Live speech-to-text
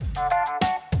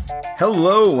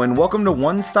Hello, and welcome to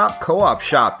One Stop Co-op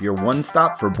Shop, your one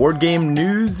stop for board game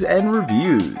news and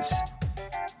reviews.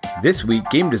 This week,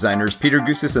 game designers Peter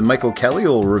Gousis and Michael Kelly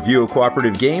will review a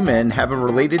cooperative game and have a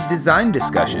related design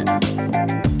discussion.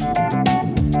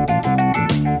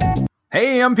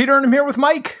 Hey, I'm Peter and I'm here with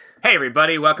Mike. Hey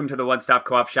everybody, welcome to the One Stop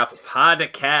Co-op Shop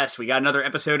podcast. We got another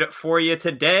episode for you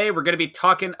today. We're going to be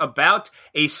talking about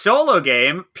a solo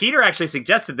game. Peter actually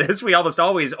suggested this. We almost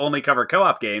always only cover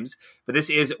co-op games, but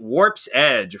this is Warp's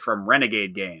Edge from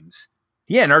Renegade Games.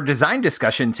 Yeah, and our design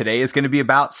discussion today is going to be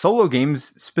about solo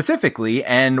games specifically,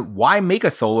 and why make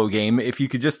a solo game if you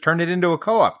could just turn it into a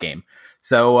co-op game.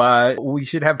 So we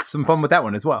should have some fun with that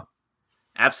one as well.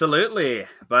 Absolutely.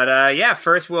 But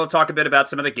first we'll talk a bit about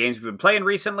some of the games we've been playing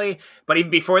recently. But even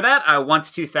before that, I want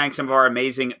to thank some of our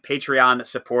amazing Patreon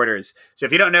supporters. So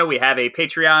if you don't know, we have a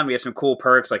Patreon. We have some cool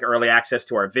perks like early access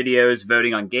to our videos,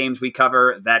 voting on games we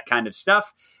cover, that kind of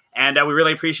stuff. And we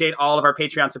really appreciate all of our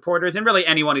Patreon supporters and really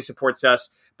anyone who supports us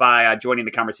by joining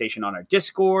the conversation on our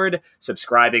Discord,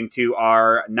 subscribing to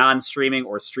our non-streaming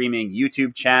or streaming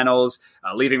YouTube channels,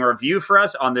 leaving a review for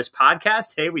us on this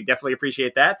podcast. Hey, we definitely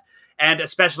appreciate that. And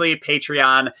especially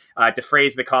Patreon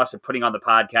defrays the cost of putting on the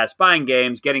podcast, buying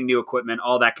games, getting new equipment,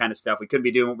 all that kind of stuff. We couldn't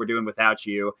be doing what we're doing without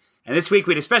you. And this week,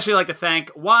 we'd especially like to thank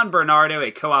Juan Bernardo,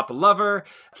 a co-op lover,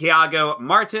 Tiago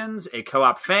Martins, a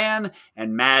co-op fan,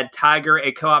 and Mad Tiger,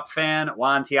 a co-op fan.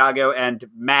 Juan, Tiago, and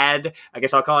Mad, I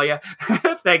guess I'll call you.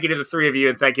 Thank you to the three of you,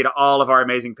 and thank you to all of our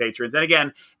amazing patrons. And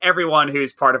again, everyone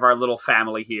who's part of our little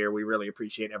family here, we really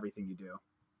appreciate everything you do.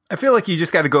 I feel like you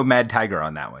just got to go Mad Tiger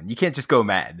on that one. You can't just go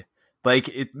Mad.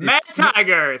 Mad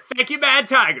Tiger! Thank you, Mad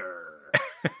Tiger!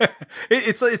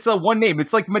 It's a one name.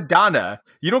 It's like Madonna.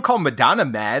 You don't call Madonna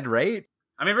Mad, right?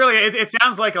 I mean, really, it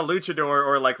sounds like a luchador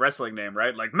or like wrestling name,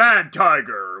 right? Like, Mad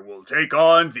Tiger will take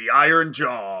on the Iron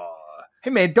Jaw. Hey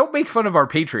man, don't make fun of our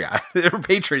Patreon. There are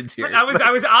patrons here.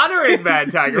 I was honoring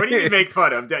Mad Tiger. What do you make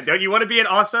fun of? Don't you want to be an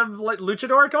awesome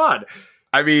luchador? Come on.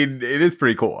 I mean, it is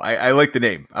pretty cool. I like the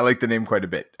name. I like the name quite a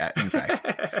bit, in fact.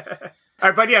 All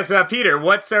right, but yes, Peter,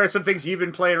 what are some things you've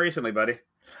been playing recently, buddy?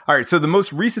 All right, so the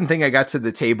most recent thing I got to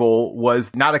the table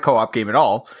was not a co-op game at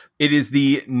all. It is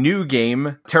the new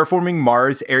game, Terraforming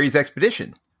Mars Ares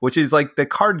Expedition, which is like the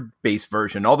card-based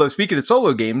version. Although, speaking of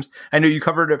solo games, I know you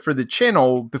covered it for the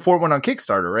channel before it went on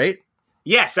Kickstarter, right?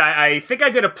 Yes, I think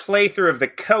I did a playthrough of the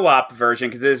co-op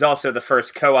version, because it is also the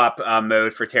first co-op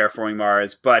mode for Terraforming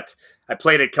Mars, but I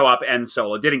played it co-op and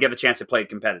solo. Didn't get the chance to play it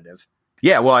competitive.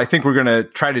 Yeah, well, I think we're going to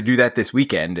try to do that this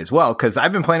weekend as well, because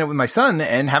I've been playing it with my son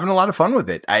and having a lot of fun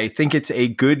with it. I think it's a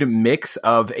good mix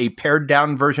of a pared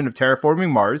down version of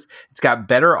Terraforming Mars. It's got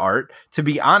better art. To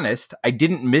be honest, I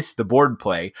didn't miss the board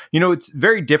play. You know, it's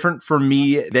very different for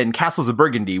me than Castles of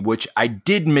Burgundy, which I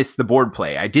did miss the board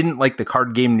play. I didn't like the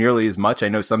card game nearly as much. I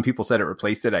know some people said it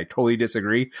replaced it. I totally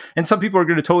disagree. And some people are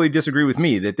going to totally disagree with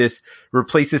me that this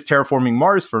replaces Terraforming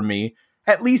Mars for me.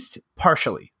 At least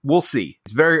partially. We'll see.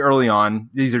 It's very early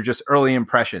on. These are just early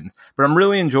impressions. But I'm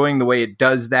really enjoying the way it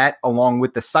does that, along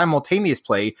with the simultaneous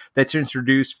play that's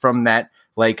introduced from that,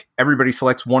 like, everybody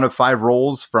selects one of 5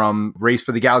 roles from Race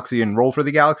for the Galaxy and Roll for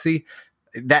the Galaxy.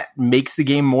 That makes the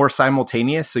game more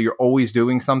simultaneous, so you're always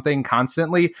doing something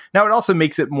constantly. Now, it also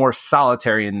makes it more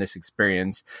solitary in this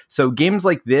experience. So games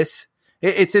like this,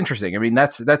 it's interesting. I mean,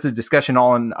 that's a discussion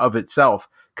all in of itself,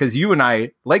 because you and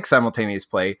I like simultaneous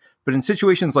play, but in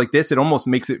situations like this, it almost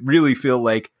makes it really feel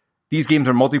like these games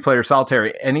are multiplayer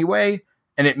solitary anyway,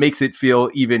 and it makes it feel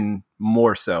even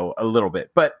more so a little bit.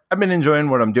 But I've been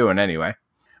enjoying what I'm doing anyway.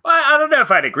 Well, I don't know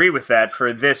if I'd agree with that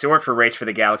for this or for Race for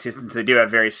the Galaxy, since they do have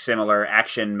very similar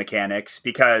action mechanics,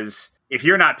 because if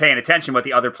you're not paying attention to what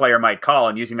the other player might call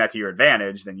and using that to your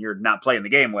advantage, then you're not playing the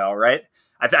game well, right?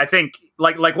 I think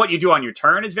like what you do on your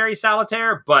turn is very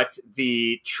solitaire, but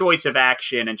the choice of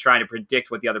action and trying to predict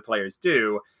what the other players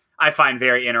do, I find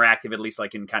very interactive, at least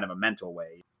like in kind of a mental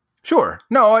way. Sure.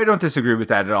 No, I don't disagree with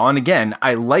that at all. And again,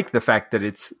 I like the fact that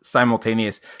it's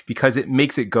simultaneous because it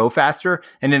makes it go faster.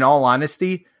 And in all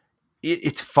honesty,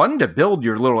 it's fun to build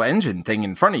your little engine thing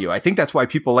in front of you. I think that's why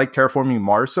people like Terraforming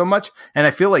Mars so much. And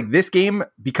I feel like this game,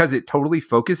 because it totally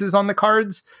focuses on the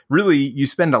cards, really you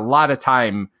spend a lot of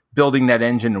time building that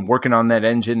engine and working on that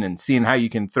engine and seeing how you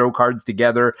can throw cards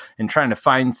together and trying to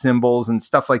find symbols and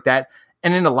stuff like that.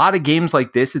 And in a lot of games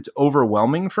like this, it's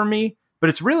overwhelming for me, but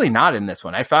it's really not in this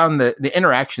one. I found the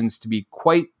interactions to be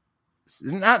quite,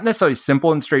 not necessarily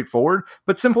simple and straightforward,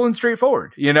 but simple and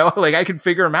straightforward. You know, like I could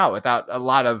figure them out without a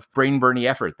lot of brain burny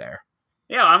effort there.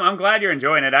 Yeah, I'm glad you're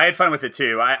enjoying it. I had fun with it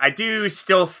too. I do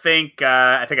still think,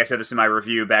 I think I said this in my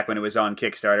review back when it was on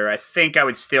Kickstarter, I think I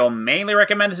would still mainly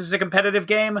recommend this as a competitive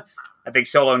game. I think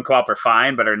solo and co-op are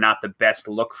fine, but are not the best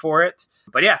look for it.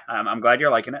 But yeah, I'm glad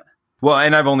you're liking it. Well,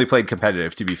 and I've only played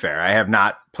competitive, to be fair. I have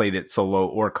not played it solo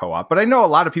or co-op, but I know a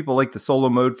lot of people like the solo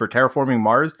mode for Terraforming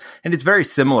Mars, and it's very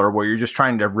similar where you're just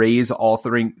trying to raise all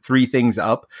three things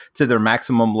up to their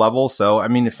maximum level. So, I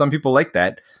mean, if some people like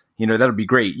that, that'll be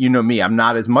great. You know me, I'm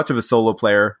not as much of a solo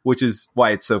player, which is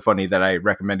why it's so funny that I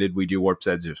recommended we do Warp's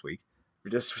Edge this week. We're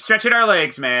just stretching our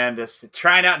legs, man. Just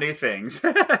trying out new things.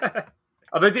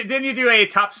 Although, didn't you do a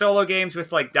top solo games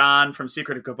with like Don from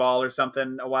Secret of Cabal or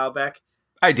something a while back?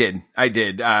 I did.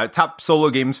 Top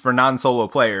solo games for non-solo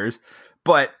players,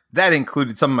 but that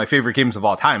included some of my favorite games of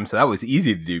all time. So that was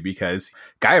easy to do because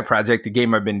Gaia Project, a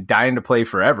game I've been dying to play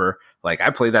forever, like I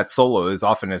play that solo as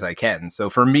often as I can. So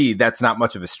for me, that's not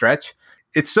much of a stretch.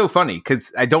 It's so funny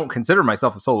because I don't consider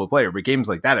myself a solo player, but games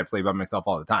like that I play by myself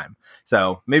all the time.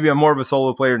 So maybe I'm more of a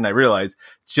solo player than I realize.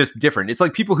 It's just different. It's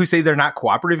like people who say they're not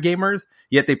cooperative gamers,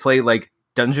 yet they play like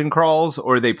dungeon crawls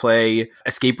or they play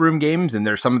escape room games and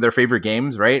they're some of their favorite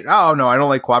games, right? Oh, no, I don't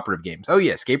like cooperative games. Oh,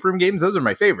 yeah, escape room games, those are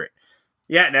my favorite.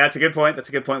 Yeah, no, that's a good point.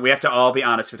 We have to all be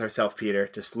honest with ourselves, Peter.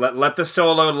 Just let the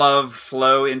solo love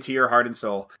flow into your heart and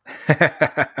soul.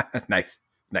 Nice.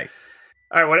 All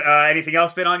right, what anything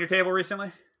else been on your table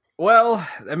recently? Well,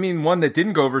 I mean, one that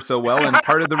didn't go over so well, and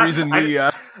part of the reason we...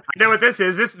 I know what this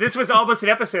is. This was almost an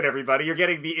episode, everybody. You're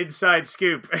getting the inside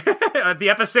scoop. The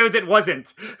episode that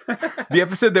wasn't. The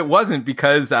episode that wasn't,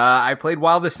 because I played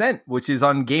Wild Ascent, which is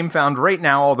on GameFound right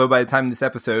now, although by the time this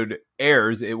episode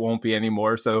airs, it won't be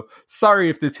anymore. So sorry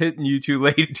if it's hitting you too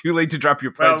late to drop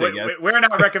your pledge, I guess. We're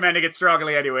not recommending it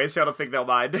strongly anyway, so I don't think they'll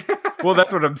mind. Well,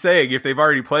 that's what I'm saying. If they've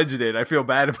already pledged it, I feel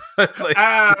bad about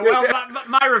it.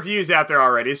 My review's out there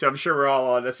already, so I'm sure we're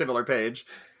all on a similar page.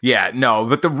 Yeah, no,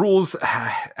 but the rules,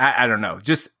 I don't know.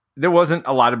 Just there wasn't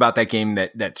a lot about that game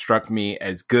that struck me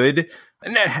as good.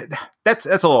 And that's a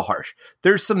little harsh.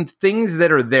 There's some things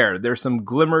that are there. There's some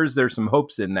glimmers. There's some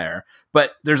hopes in there.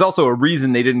 But there's also a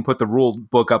reason they didn't put the rule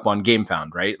book up on GameFound,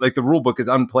 right? Like the rule book is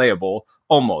unplayable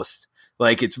almost.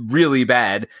 Like it's really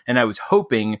bad. And I was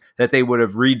hoping that they would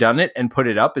have redone it and put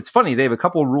it up. It's funny. They have a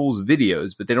couple rules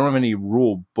videos, but they don't have any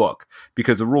rule book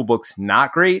because the rule book's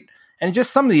not great. And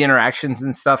just some of the interactions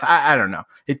and stuff, I don't know.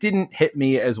 It didn't hit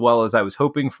me as well as I was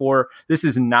hoping for. This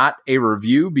is not a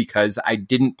review because I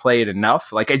didn't play it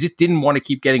enough. Like, I just didn't want to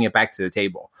keep getting it back to the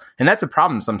table. And that's a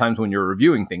problem sometimes when you're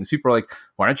reviewing things. People are like,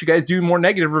 why don't you guys do more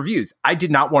negative reviews? I did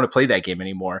not want to play that game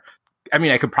anymore. I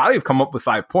mean, I could probably have come up with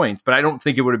 5 points, but I don't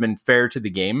think it would have been fair to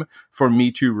the game for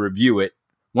me to review it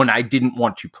when I didn't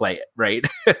want to play it, right?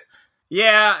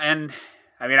 Yeah, and...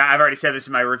 I mean, I've already said this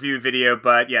in my review video,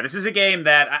 but yeah, this is a game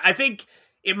that I think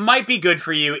it might be good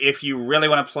for you if you really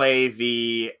want to play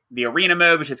the arena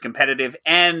mode, which is competitive,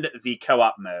 and the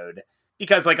co-op mode.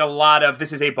 Because like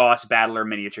this is a boss battler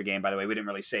miniature game, by the way, we didn't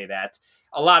really say that.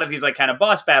 A lot of these like kind of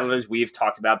boss battlers we've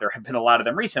talked about, there have been a lot of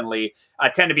them recently,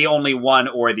 tend to be only one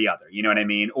or the other, you know what I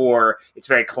mean? Or it's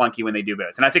very clunky when they do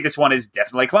both. And I think this one is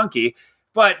definitely clunky.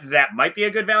 But that might be a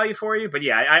good value for you. But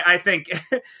yeah, I think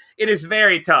it is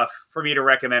very tough for me to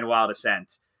recommend Wild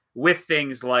Ascent with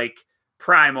things like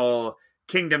Primal,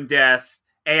 Kingdom Death,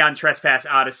 Aeon Trespass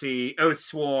Odyssey,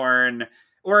 Oathsworn,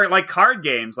 or like card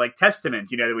games like Testament,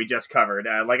 that we just covered.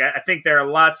 I think there are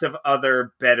lots of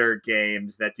other better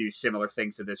games that do similar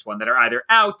things to this one that are either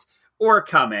out or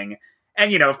coming.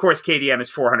 And, of course, KDM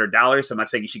is $400, so I'm not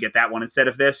saying you should get that one instead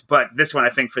of this, but this one I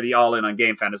think for the all-in on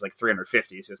GameFound is like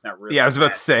 $350, so it's not really... Yeah, I was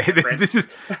about to say,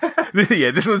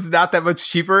 this was not that much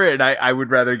cheaper, and I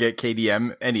would rather get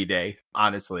KDM any day,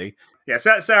 honestly. Yeah,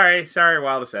 sorry,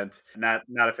 Wild Ascent. Not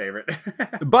a favorite.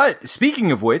 But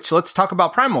speaking of which, let's talk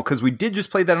about Primal, because we did just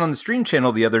play that on the stream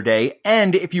channel the other day,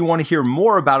 and if you want to hear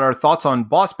more about our thoughts on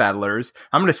boss battlers,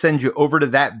 I'm going to send you over to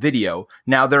that video.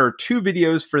 Now, there are 2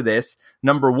 videos for this.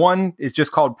 Number 1 is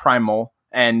just called Primal,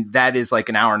 and that is like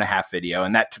an 1.5-hour video,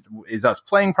 and that is us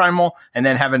playing Primal and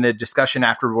then having a discussion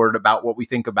afterward about what we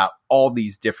think about all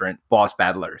these different boss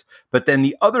battlers. But then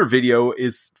the other video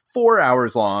is 4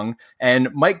 hours long,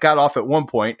 and Mike got off at one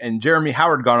point, and Jeremy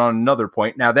Howard got on another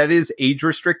point. Now, that is age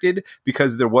restricted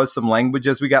because there was some language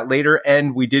as we got later,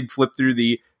 and we did flip through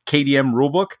the KDM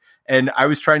rulebook, and I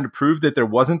was trying to prove that there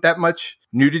wasn't that much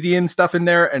nudity and stuff in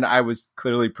there, and I was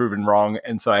clearly proven wrong,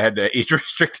 and so I had to age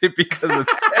restrict it because of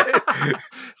that.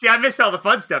 See, I missed all the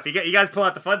fun stuff. You guys pull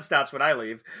out the fun stops when I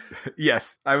leave.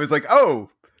 Yes. I was like, oh,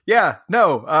 yeah,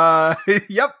 no,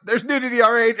 yep, there's nudity,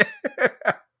 all right.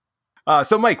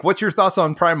 So, Mike, what's your thoughts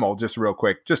on Primal? Just real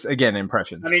quick, just again,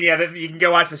 impressions. I mean, yeah, you can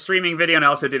go watch the streaming video, and I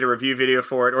also did a review video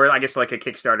for it, or I guess like a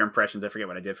Kickstarter impressions. I forget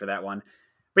what I did for that one.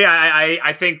 But yeah,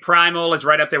 I think Primal is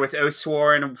right up there with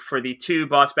Oathsworn for the two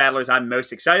boss battlers I'm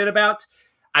most excited about.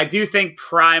 I do think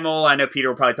Primal, I know Peter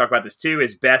will probably talk about this too,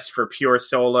 is best for pure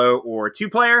solo or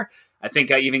two-player. I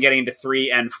think even getting into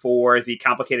 3 and 4, the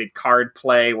complicated card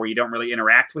play where you don't really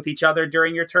interact with each other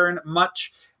during your turn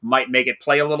much might make it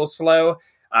play a little slow.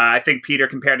 I think Peter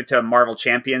compared it to Marvel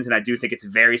Champions, and I do think it's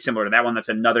very similar to that one. That's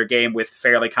another game with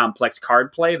fairly complex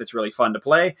card play that's really fun to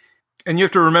play. And you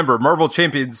have to remember, Marvel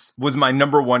Champions was my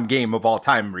number one game of all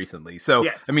time recently. So,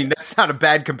 yes. I mean, that's not a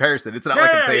bad comparison. It's not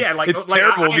I'm saying it's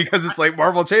terrible because it's like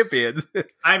Marvel Champions.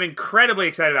 I'm incredibly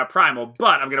excited about Primal,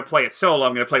 but I'm going to play it solo.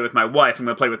 I'm going to play with my wife. I'm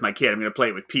going to play with my kid. I'm going to play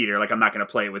it with Peter. Like, I'm not going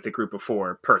to play it with a group of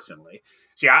 4 personally.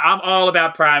 So, yeah, I'm all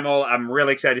about Primal. I'm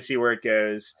really excited to see where it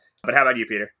goes. But how about you,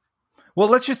 Peter? Well,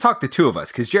 let's just talk the two of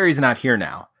us because Jerry's not here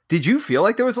now. Did you feel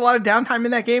like there was a lot of downtime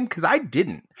in that game? Because I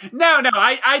didn't. No,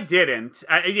 I didn't.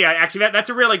 Actually, that's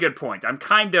a really good point. I'm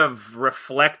kind of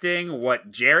reflecting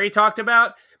what Jerry talked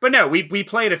about. But no, we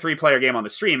played a 3-player game on the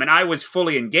stream, and I was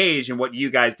fully engaged in what you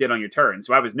guys did on your turn,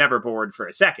 so I was never bored for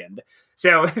a second.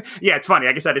 So, yeah, it's funny.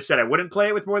 I guess I just said I wouldn't play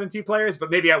it with more than 2 players, but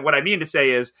maybe what I mean to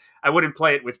say is I wouldn't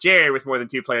play it with Jerry with more than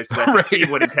 2 players because I think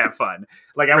he wouldn't have fun.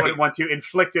 Like, I wouldn't want to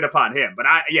inflict it upon him. But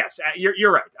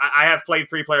you're right. I have played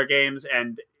 3-player games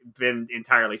and been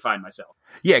entirely fine myself.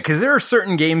 Yeah, because there are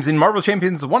certain games, in Marvel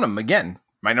Champions, one of them, again,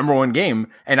 my number one game,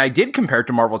 and I did compare it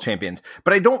to Marvel Champions,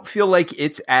 but I don't feel like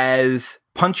it's as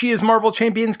punchy as Marvel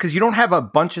Champions because you don't have a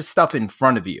bunch of stuff in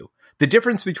front of you. The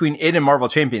difference between it and Marvel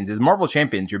Champions is Marvel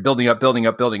Champions, you're building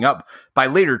up. By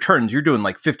later turns, you're doing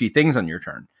like 50 things on your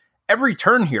turn. Every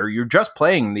turn here, you're just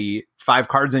playing the 5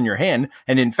 cards in your hand.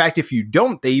 And in fact, if you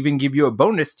don't, they even give you a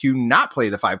bonus to not play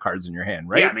the 5 cards in your hand,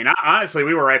 right? Yeah, I mean, honestly,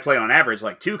 we were playing on average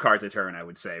like 2 cards a turn, I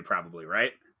would say, probably,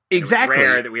 right? Exactly. It was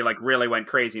rare that we like really went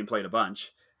crazy and played a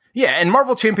bunch. Yeah, and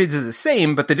Marvel Champions is the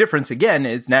same, but the difference, again,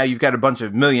 is now you've got a bunch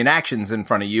of million actions in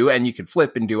front of you, and you can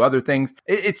flip and do other things.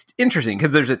 It's interesting,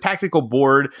 because there's a tactical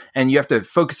board, and you have to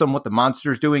focus on what the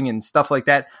monster's doing and stuff like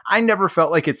that. I never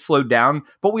felt like it slowed down,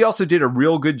 but we also did a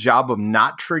real good job of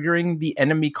not triggering the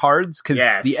enemy cards, because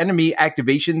the enemy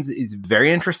activations is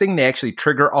very interesting. They actually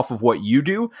trigger off of what you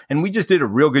do, and we just did a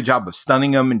real good job of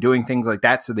stunning them and doing things like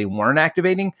that so they weren't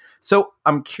activating. So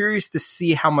I'm curious to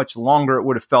see how much longer it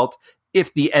would have felt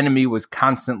if the enemy was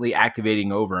constantly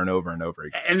activating over and over and over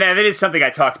again. And that is something I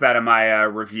talked about in my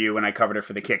review when I covered it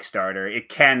for the Kickstarter. It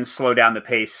can slow down the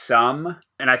pace some,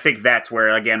 and I think that's where,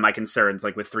 again, my concerns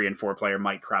like with 3 and 4 player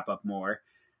might crop up more.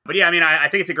 But yeah, I mean, I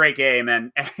think it's a great game,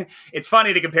 and it's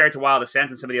funny to compare it to Wild Ascent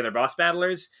and some of the other boss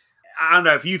battlers. I don't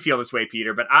know if you feel this way,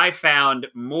 Peter, but I found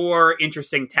more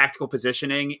interesting tactical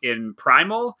positioning in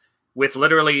Primal with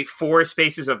literally 4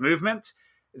 spaces of movement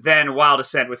than Wild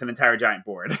Ascent with an entire giant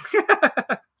board.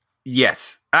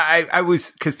 Yes. I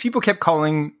was, because people kept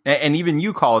calling, and even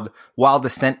you called Wild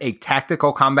Ascent a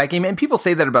tactical combat game, and people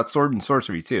say that about Sword and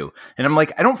Sorcery too. And I'm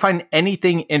like, I don't find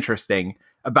anything interesting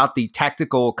about the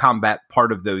tactical combat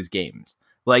part of those games.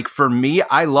 Like, for me,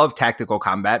 I love tactical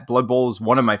combat. Blood Bowl is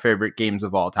one of my favorite games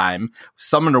of all time.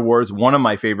 Summoner Wars, one of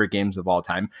my favorite games of all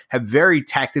time, have very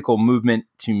tactical movement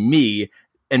to me,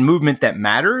 and movement that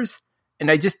matters. And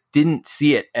I just didn't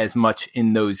see it as much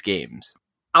in those games.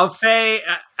 I'll say,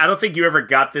 I don't think you ever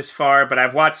got this far, but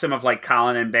I've watched some of like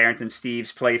Colin and Barrington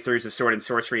Steve's playthroughs of Sword and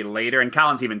Sorcery later, and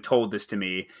Colin's even told this to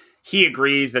me. He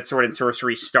agrees that Sword and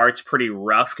Sorcery starts pretty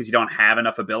rough because you don't have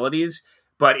enough abilities.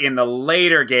 But in the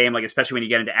later game, like especially when you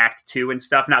get into Act 2 and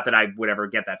stuff, not that I would ever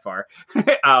get that far,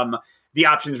 the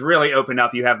options really open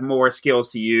up. You have more skills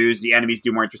to use. The enemies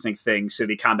do more interesting things, so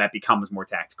the combat becomes more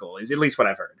tactical, is at least what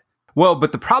I've heard. Well,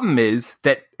 but the problem is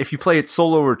that if you play it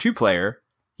solo or 2-player,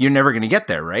 you're never going to get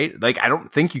there, right? Like, I don't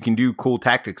think you can do cool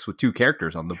tactics with 2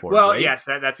 characters on the board. Well, right? Yes,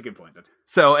 that's a good point.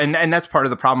 So, and that's part of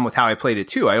the problem with how I played it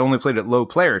too. I only played at low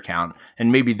player count,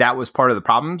 and maybe that was part of the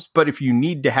problems. But if you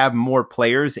need to have more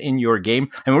players in your game,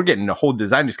 and we're getting a whole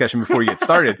design discussion before we get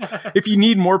started, if you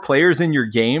need more players in your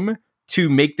game to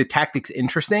make the tactics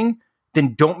interesting,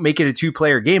 then don't make it a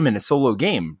 2-player game in a solo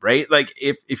game, right? Like,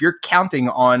 if you're counting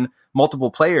on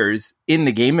multiple players in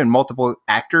the game and multiple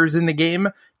actors in the game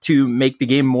to make the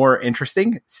game more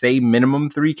interesting, say minimum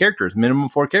 3 characters, minimum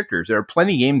 4 characters. There are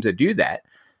plenty of games that do that.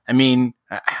 I mean,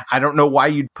 I don't know why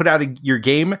you'd put out your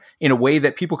game in a way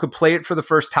that people could play it for the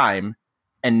first time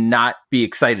and not be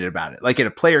excited about it. Like at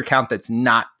a player count it's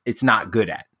not good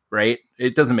at, right?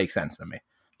 It doesn't make sense to me.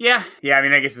 Yeah. I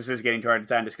mean, I guess this is getting to our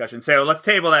design discussion. So let's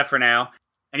table that for now.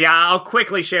 And yeah, I'll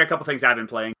quickly share a couple things I've been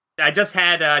playing. I just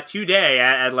had today,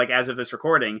 as of this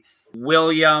recording, Will,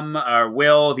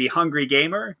 the Hungry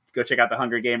Gamer. Go check out the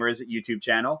Hungry Gamers YouTube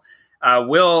channel.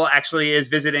 Will actually is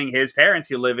visiting his parents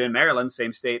who live in Maryland,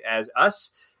 same state as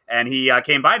us. And he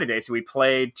came by today. So we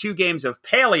played 2 games of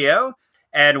Paleo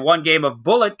and 1 game of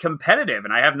Bullet Competitive.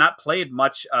 And I have not played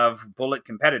much of Bullet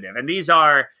Competitive. And these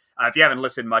are, if you haven't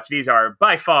listened much, these are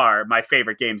by far my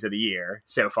favorite games of the year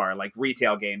so far, like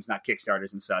retail games, not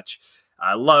Kickstarters and such.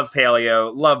 I love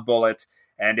Paleo, love Bullet.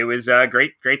 And it was a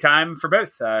great time for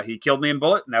both. He killed me in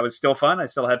Bullet, and that was still fun. I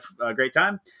still had a great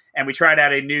time. And we tried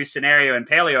out a new scenario in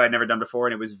Paleo I'd never done before,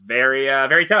 and it was very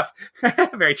tough.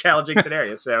 Very challenging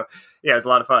scenario. So, yeah, it was a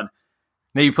lot of fun.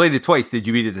 Now, you played it twice. Did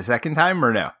you beat it the second time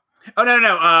or no? Oh,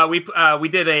 no. We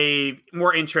did a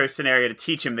more intro scenario to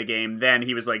teach him the game. Then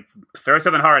he was like, throw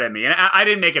something hard at me. And I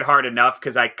didn't make it hard enough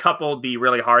because I coupled the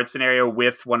really hard scenario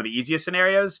with one of the easiest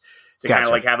scenarios to kind of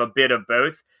like have a bit of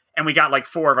both. And we got like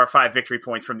 4 of our 5 victory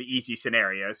points from the easy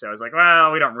scenario. So I was like,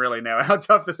 well, we don't really know how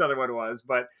tough this other one was,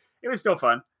 but it was still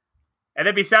fun. And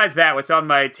then besides that, what's on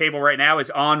my table right now is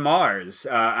On Mars.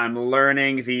 I'm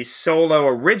learning the solo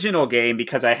original game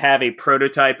because I have a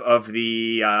prototype of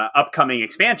the upcoming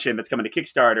expansion that's coming to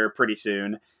Kickstarter pretty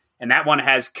soon. And that one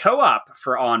has co-op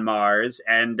for On Mars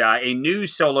and a new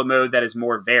solo mode that is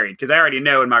more varied. Because I already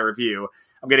know in my review,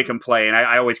 I'm going to complain.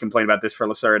 I always complain about this for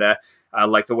Lacerda,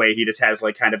 like the way he just has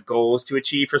like kind of goals to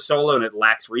achieve for solo and it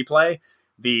lacks replay.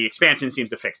 The expansion seems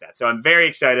to fix that. So I'm very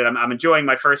excited. I'm enjoying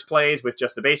my first plays with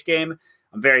just the base game.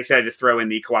 I'm very excited to throw in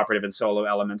the cooperative and solo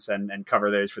elements and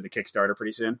cover those for the Kickstarter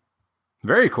pretty soon.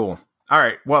 Very cool. All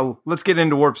right. Well, let's get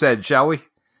into Warp's Edge, shall we?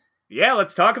 Yeah,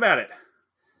 let's talk about it.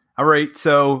 All right.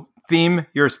 So, theme,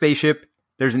 you're a spaceship.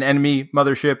 There's an enemy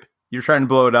mothership. You're trying to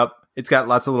blow it up. It's got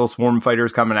lots of little swarm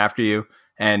fighters coming after you.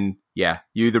 And yeah,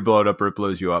 you either blow it up or it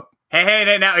blows you up.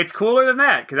 Hey, now it's cooler than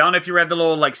that, because I don't know if you read the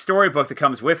little like storybook that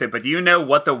comes with it, but do you know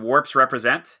what the warps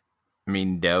represent? I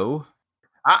mean, no.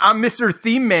 I'm Mr.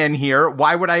 Theme Man here.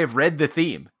 Why would I have read the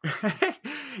theme?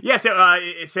 Yeah,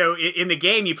 so in the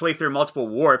game, you play through multiple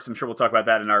warps. I'm sure we'll talk about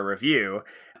that in our review.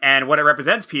 And what it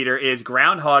represents, Peter, is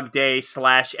Groundhog Day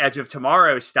 / Edge of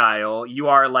Tomorrow style. You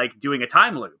are like doing a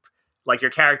time loop. Like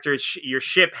your character's, your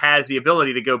ship has the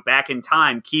ability to go back in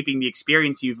time, keeping the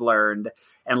experience you've learned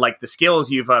and like the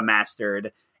skills you've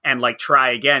mastered, and like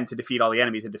try again to defeat all the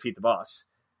enemies and defeat the boss.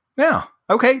 Yeah.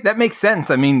 Okay. That makes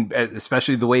sense. I mean,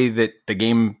 especially the way that the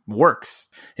game works,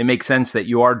 it makes sense that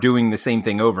you are doing the same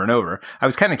thing over and over. I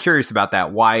was kind of curious about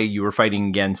that, why you were fighting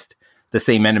against the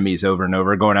same enemies over and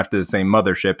over, going after the same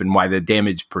mothership, and why the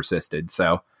damage persisted.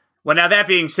 So. Well, now that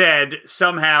being said,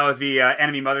 somehow the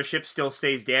enemy mothership still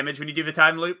stays damaged when you do the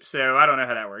time loop, so I don't know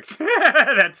how that works.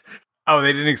 Oh,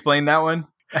 they didn't explain that one?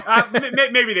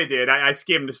 Maybe they did. I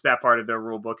skimmed that part of the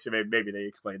rule book, so maybe they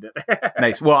explained it.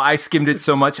 Nice. Well, I skimmed it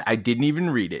so much, I didn't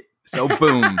even read it. So,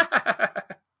 boom.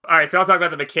 All right, so I'll talk about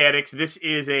the mechanics. This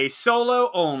is a solo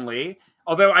only.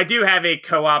 Although I do have a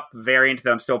co-op variant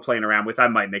that I'm still playing around with. I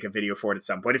might make a video for it at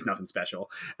some point. It's nothing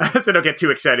special. So don't get too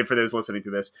excited for those listening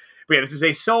to this. But yeah, this is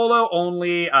a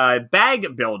solo-only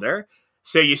bag builder.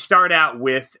 So you start out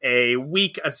with a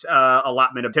weak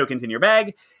allotment of tokens in your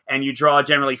bag, and you draw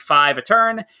generally 5 a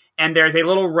turn. And there's a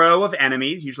little row of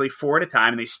enemies, usually 4 at a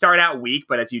time. And they start out weak,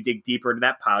 but as you dig deeper into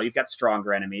that pile, you've got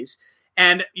stronger enemies.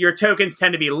 And your tokens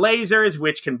tend to be lasers,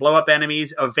 which can blow up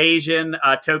enemies, evasion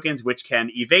tokens, which can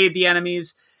evade the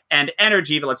enemies, and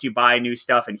energy that lets you buy new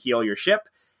stuff and heal your ship.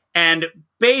 And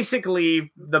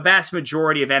basically, the vast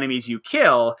majority of enemies you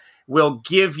kill will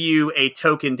give you a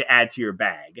token to add to your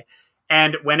bag.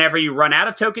 And whenever you run out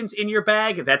of tokens in your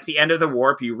bag, that's the end of the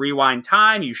warp. You rewind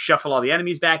time, you shuffle all the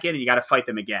enemies back in, and you got to fight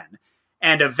them again.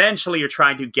 And eventually, you're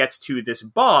trying to get to this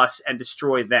boss and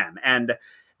destroy them. And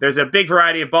there's a big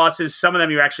variety of bosses. Some of them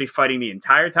you're actually fighting the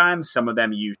entire time. Some of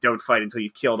them you don't fight until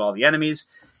you've killed all the enemies.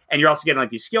 And you're also getting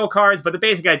like these skill cards. But the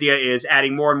basic idea is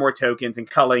adding more and more tokens and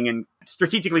culling and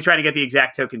strategically trying to get the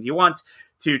exact tokens you want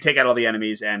to take out all the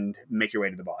enemies and make your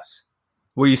way to the boss.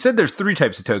 Well, you said there's 3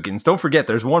 types of tokens. Don't forget,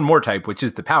 there's one more type, which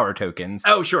is the power tokens.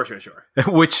 Oh, sure.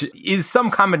 Which is some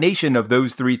combination of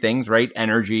those 3 things, right?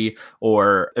 Energy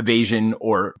or evasion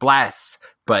or blasts.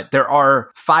 But there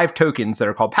are 5 tokens that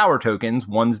are called power tokens.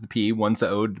 One's the P, one's the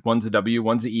O, one's the W,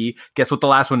 one's the E. Guess what the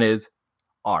last one is?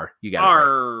 R. You got it.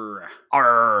 Right.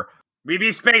 R. We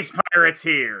be space pirates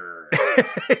here.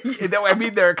 I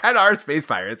mean, there kind of are space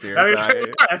pirates here.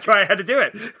 That's why I had to do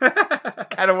it.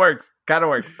 Kind of works.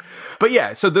 But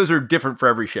yeah, so those are different for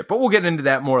every ship. But we'll get into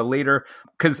that more later.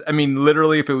 Because, I mean,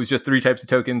 literally, if it was just 3 types of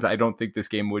tokens, I don't think this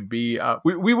game would be...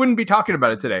 we wouldn't be talking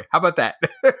about it today. How about that?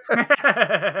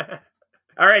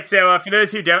 All right, so for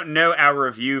those who don't know our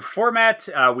review format,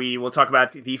 we will talk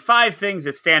about the 5 things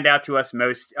that stand out to us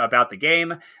most about the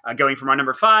game, going from our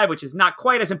number 5, which is not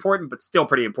quite as important, but still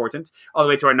pretty important, all the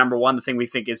way to our number 1, the thing we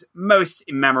think is most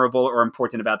memorable or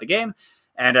important about the game.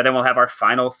 And then we'll have our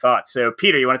final thoughts. So,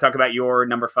 Peter, you want to talk about your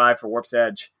number 5 for Warp's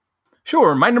Edge?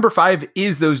 Sure. My number 5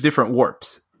 is those different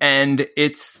warps. And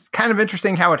it's kind of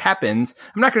interesting how it happens.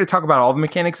 I'm not going to talk about all the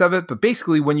mechanics of it, but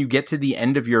basically when you get to the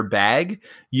end of your bag,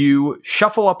 you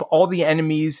shuffle up all the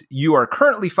enemies you are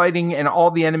currently fighting and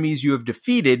all the enemies you have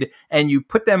defeated, and you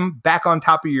put them back on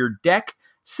top of your deck,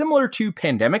 similar to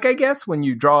Pandemic, I guess, when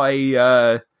you draw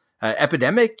a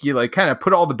Epidemic, you like kind of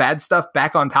put all the bad stuff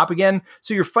back on top again.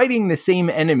 So you're fighting the same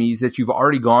enemies that you've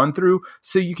already gone through.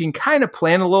 So you can kind of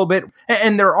plan a little bit.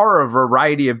 And there are a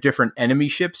variety of different enemy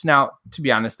ships. Now, to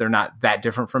be honest, they're not that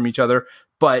different from each other,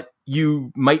 but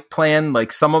you might plan,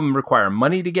 like some of them require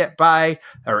money to get by,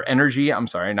 or energy. I'm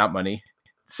sorry, not money.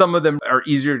 Some of them are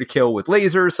easier to kill with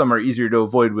lasers. Some are easier to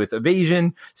avoid with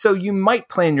evasion. So you might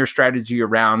plan your strategy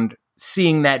around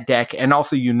seeing that deck, and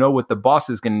also you know what the boss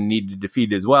is going to need to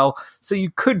defeat as well. So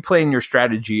you could plan your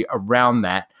strategy around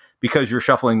that because you're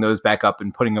shuffling those back up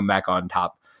and putting them back on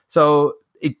top. So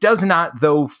it does not,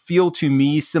 though, feel to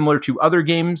me similar to other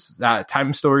games,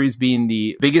 Time Stories being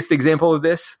the biggest example of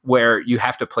this, where you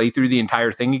have to play through the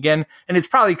entire thing again. And it's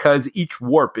probably because each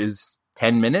warp is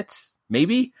 10 minutes,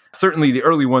 maybe. Certainly the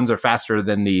early ones are faster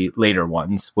than the later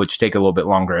ones, which take a little bit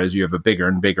longer as you have a bigger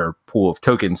and bigger pool of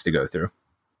tokens to go through.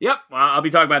 Yep, well, I'll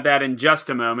be talking about that in just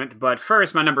a moment. But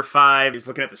first, my number 5 is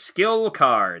looking at the skill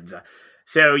cards.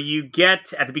 So you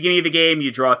get, at the beginning of the game, you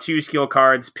draw 2 skill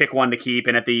cards, pick one to keep,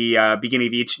 and at the beginning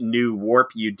of each new warp,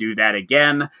 you do that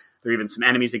again. There are even some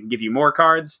enemies that can give you more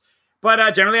cards.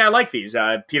 But generally, I like these.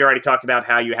 Peter already talked about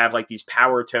how you have like these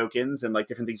power tokens and like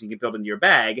different things you can build into your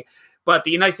bag. But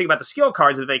the nice thing about the skill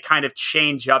cards is they kind of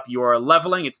change up your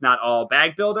leveling. It's not all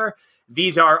bag builder.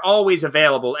 These are always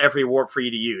available every warp for you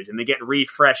to use, and they get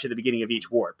refreshed at the beginning of each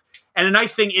warp. And the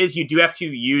nice thing is you do have to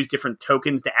use different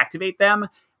tokens to activate them,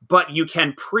 but you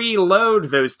can preload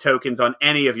those tokens on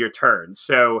any of your turns.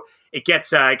 So it gets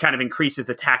kind of increases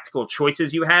the tactical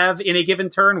choices you have in a given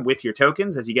turn with your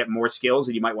tokens as you get more skills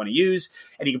that you might want to use,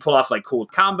 and you can pull off like cool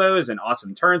combos and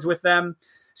awesome turns with them.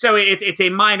 So it's a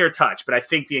minor touch, but I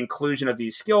think the inclusion of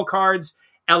these skill cards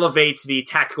elevates the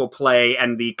tactical play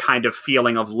and the kind of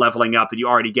feeling of leveling up that you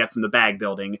already get from the bag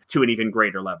building to an even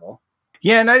greater level.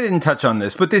 Yeah, and I didn't touch on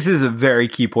this, but this is a very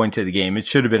key point to the game. It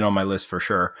should have been on my list for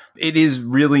sure. It is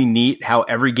really neat how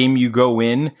every game you go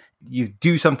in, you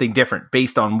do something different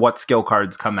based on what skill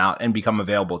cards come out and become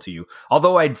available to you.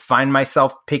 Although I'd find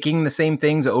myself picking the same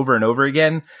things over and over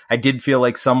again, I did feel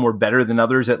like some were better than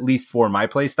others, at least for my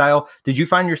play style. Did you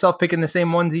find yourself picking the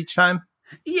same ones each time?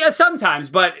 Yeah, sometimes,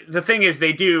 but the thing is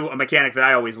they do a mechanic that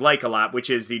I always like a lot, which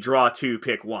is the draw 2,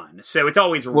 pick 1. So it's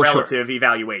always relative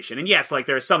evaluation. And yes, like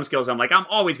there are some skills I'm like, I'm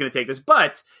always going to take this,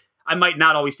 but I might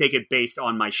not always take it based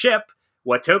on my ship,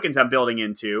 what tokens I'm building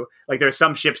into. Like there are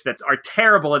some ships that are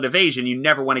terrible at evasion. You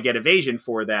never want to get evasion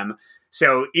for them.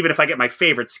 So even if I get my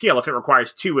favorite skill, if it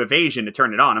requires 2 evasion to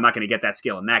turn it on, I'm not going to get that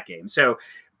skill in that game. So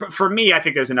for me, I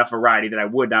think there's enough variety that I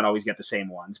would not always get the same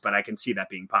ones, but I can see that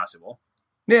being possible.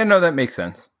 Yeah, no, that makes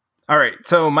sense. All right,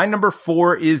 so my number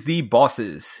 4 is the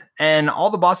bosses. And all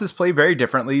the bosses play very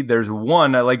differently. There's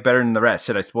one I like better than the rest.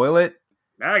 Should I spoil it?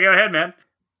 Go ahead, man.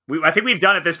 I think we've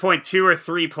done at this point 2 or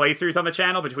 3 playthroughs on the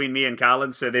channel between me and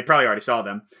Colin, so they probably already saw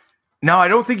them. No, I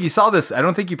don't think you saw this. I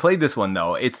don't think you played this one,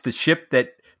 though. It's the ship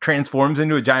that transforms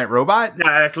into a giant robot. No,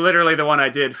 that's literally the one I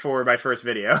did for my first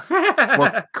video.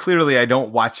 Well, clearly I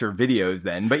don't watch your videos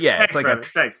then. But yeah, Thanks, it's like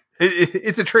Thanks.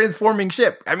 It's a transforming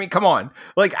ship. I mean, come on.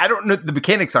 Like, I don't know. The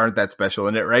mechanics aren't that special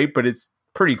in it, right? But it's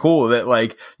pretty cool that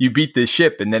like you beat this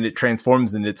ship and then it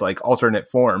transforms in its like alternate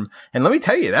form. And let me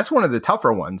tell you, that's one of the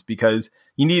tougher ones because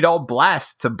you need all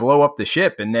blasts to blow up the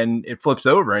ship and then it flips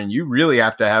over and you really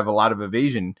have to have a lot of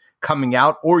evasion coming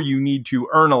out, or you need to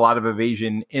earn a lot of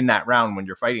evasion in that round when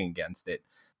you're fighting against it.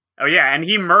 Oh yeah, and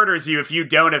he murders you if you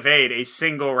don't evade a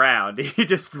single round. He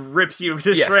just rips you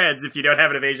to shreds if you don't have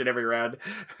an evasion every round.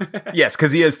 Yes,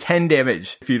 because he has 10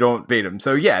 damage if you don't evade him.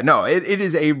 So yeah, no, it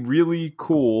is a really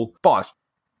cool boss.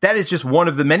 That is just one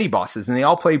of the many bosses, and they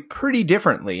all play pretty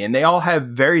differently, and they all have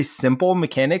very simple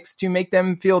mechanics to make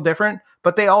them feel different,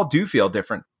 but they all do feel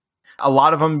different. A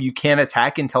lot of them you can't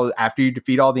attack until after you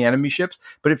defeat all the enemy ships,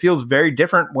 but it feels very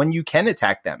different when you can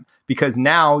attack them because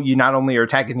now you not only are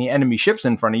attacking the enemy ships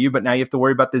in front of you, but now you have to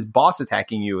worry about this boss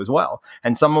attacking you as well.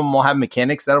 And some of them will have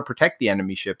mechanics that'll protect the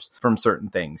enemy ships from certain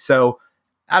things. So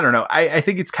I don't know. I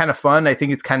think it's kind of fun. I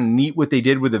think it's kind of neat what they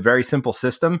did with a very simple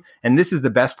system. And this is the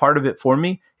best part of it for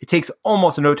me. It takes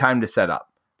almost no time to set up.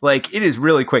 Like, it is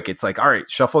really quick. It's like, all right,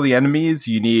 shuffle the enemies.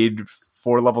 You need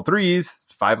 4 level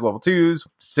 3s, 5 level 2s,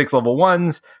 6 level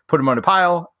 1s, put them on a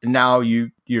pile, and now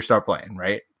you start playing,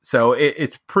 right? So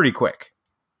it's pretty quick.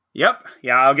 Yep.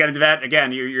 Yeah, I'll get into that.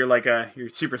 Again, you're like, you're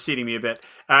superseding me a bit.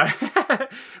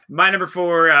 My number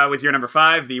 4 was your number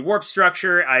 5, the warp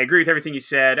structure. I agree with everything you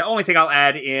said. The only thing I'll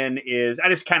add in is I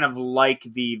just kind of like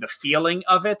the feeling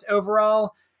of it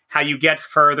overall, how you get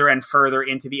further and further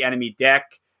into the enemy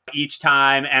deck each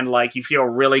time, and like you feel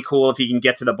really cool if you can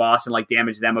get to the boss and like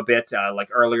damage them a bit like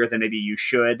earlier than maybe you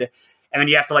should. And then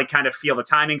you have to like kind of feel the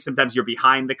timing. Sometimes you're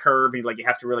behind the curve and like you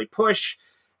have to really push.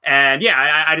 And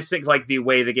yeah, I just think like the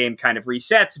way the game kind of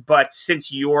resets, but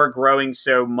since you're growing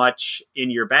so much in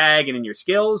your bag and in your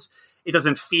skills, it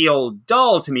doesn't feel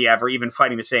dull to me ever, even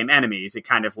fighting the same enemies. It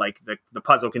kind of like the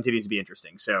puzzle continues to be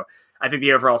interesting. So I think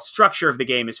the overall structure of the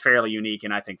game is fairly unique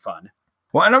and I think fun.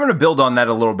 Well, and I'm going to build on that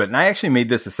a little bit. And I actually made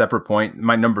this a separate point.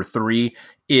 My number 3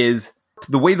 is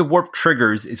the way the warp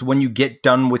triggers is when you get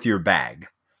done with your bag.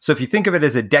 So if you think of it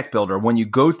as a deck builder, when you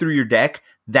go through your deck,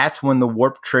 that's when the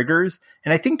warp triggers.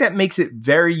 And I think that makes it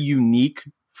very unique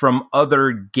from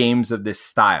other games of this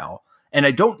style. And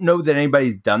I don't know that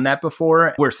anybody's done that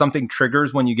before, where something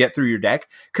triggers when you get through your deck,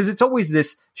 because it's always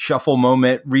this shuffle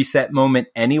moment, reset moment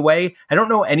anyway. I don't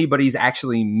know anybody's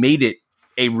actually made it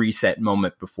a reset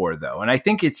moment before, though. And I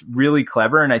think it's really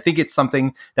clever. And I think it's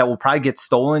something that will probably get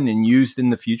stolen and used in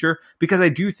the future, because I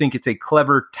do think it's a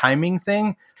clever timing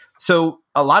thing. So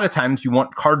a lot of times you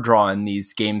want card draw in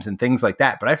these games and things like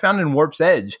that. But I found in Warp's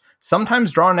Edge,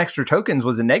 sometimes drawing extra tokens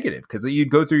was a negative because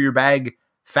you'd go through your bag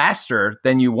faster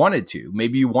than you wanted to.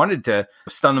 Maybe you wanted to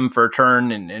stun them for a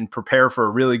turn and prepare for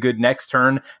a really good next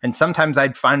turn. And sometimes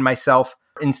I'd find myself,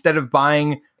 instead of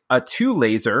buying a 2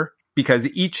 laser, because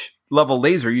each level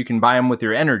laser, you can buy them with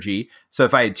your energy. So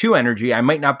if I had 2 energy, I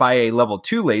might not buy a level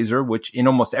 2 laser, which in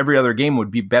almost every other game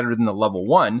would be better than the level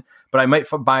 1, but I might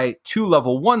buy 2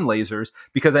 level 1 lasers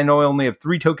because I know I only have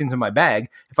 3 tokens in my bag.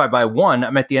 If I buy 1,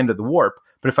 I'm at the end of the warp.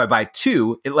 But if I buy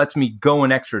 2, it lets me go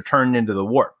an extra turn into the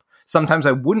warp. Sometimes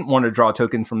I wouldn't want to draw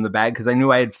tokens from the bag because I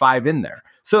knew I had 5 in there.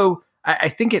 So I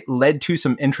think it led to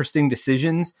some interesting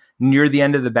decisions near the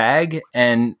end of the bag.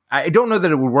 And I don't know that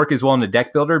it would work as well in a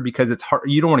deck builder because it's hard.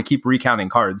 You don't want to keep recounting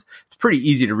cards. It's pretty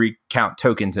easy to recount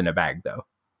tokens in a bag, though.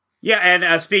 Yeah,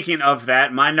 and speaking of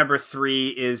that, my number 3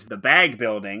 is the bag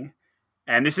building.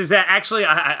 And this is actually,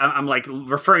 I'm like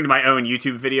referring to my own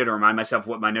YouTube video to remind myself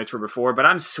what my notes were before, but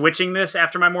I'm switching this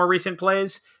after my more recent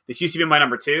plays. This used to be my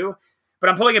number 2, but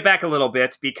I'm pulling it back a little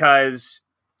bit because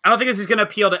I don't think this is going to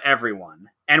appeal to everyone.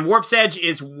 And Warp's Edge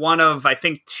is one of, I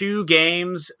think, 2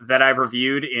 games that I've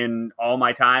reviewed in all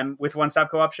my time with One Stop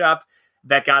Co-op Shop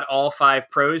that got all 5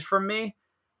 pros from me.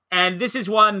 And this is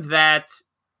one that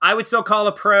I would still call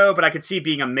a pro, but I could see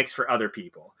being a mix for other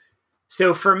people.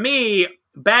 So for me,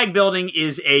 bag building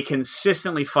is a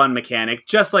consistently fun mechanic,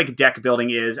 just like deck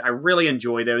building is. I really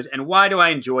enjoy those. And why do I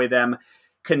enjoy them?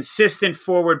 Consistent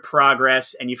forward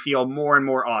progress, and you feel more and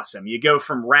more awesome. You go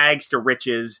from rags to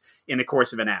riches in the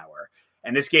course of an hour.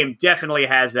 And this game definitely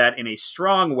has that in a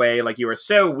strong way. Like, you are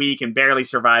so weak and barely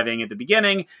surviving at the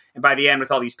beginning. And by the end, with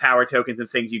all these power tokens and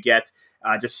things you get,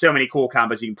 just so many cool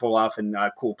combos you can pull off and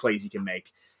cool plays you can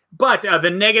make. But the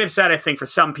negative side, I think, for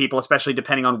some people, especially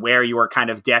depending on where your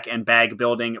kind of deck and bag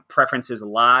building preferences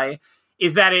lie,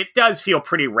 is that it does feel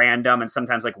pretty random. And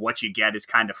sometimes like what you get is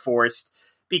kind of forced.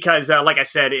 Because like I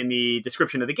said in the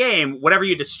description of the game, whatever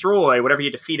you destroy, whatever you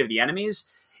defeat of the enemies,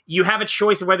 you have a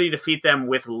choice of whether you defeat them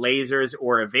with lasers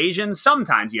or evasion.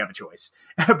 Sometimes you have a choice,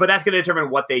 but that's going to determine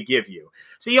what they give you.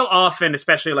 So you'll often,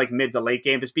 especially like mid to late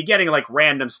game, just be getting like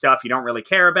random stuff you don't really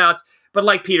care about. But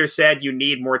like Peter said, you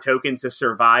need more tokens to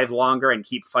survive longer and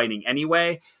keep fighting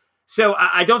anyway. So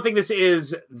I don't think this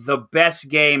is the best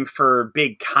game for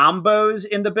big combos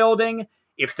in the building.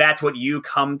 If that's what you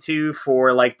come to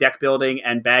for like deck building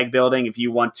and bag building, if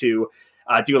you want to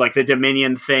do like the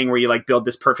Dominion thing where you like build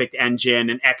this perfect engine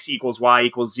and X equals Y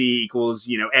equals Z equals,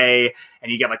 A,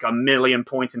 and you get like 1,000,000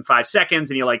 points in 5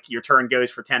 seconds and your turn goes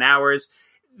for 10 hours.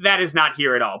 That is not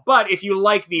here at all. But if you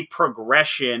like the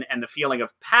progression and the feeling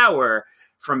of power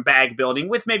from bag building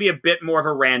with maybe a bit more of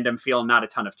a random feel, not a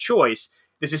ton of choice,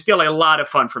 this is still a lot of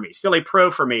fun for me. Still a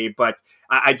pro for me, but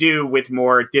I do, with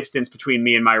more distance between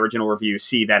me and my original review,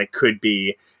 see that it could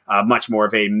be much more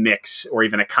of a mix or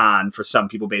even a con for some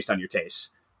people based on your tastes.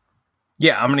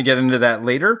 Yeah, I'm going to get into that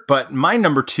later, but my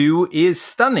number 2 is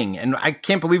stunning, and I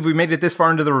can't believe we made it this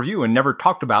far into the review and never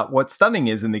talked about what stunning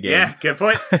is in the game. Yeah, good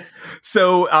point.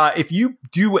 So if you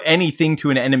do anything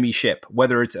to an enemy ship,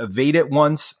 whether it's evade it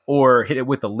once or hit it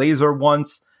with a laser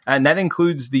once, and that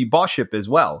includes the boss ship as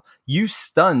well, you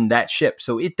stun that ship,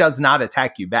 so it does not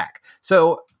attack you back.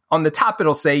 So on the top,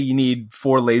 it'll say you need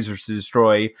 4 lasers to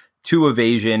destroy, 2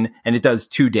 evasion, and it does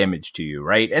 2 damage to you,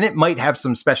 right? And it might have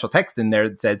some special text in there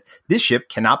that says, this ship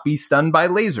cannot be stunned by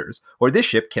lasers, or this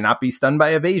ship cannot be stunned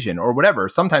by evasion, or whatever.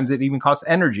 Sometimes it even costs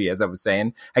energy, as I was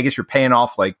saying. I guess you're paying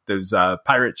off like those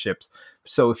pirate ships.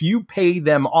 So if you pay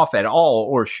them off at all,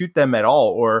 or shoot them at all,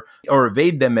 or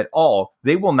evade them at all,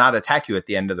 they will not attack you at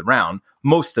the end of the round,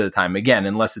 most of the time, again,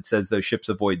 unless it says those ships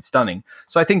avoid stunning.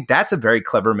 So I think that's a very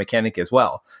clever mechanic as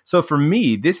well. So for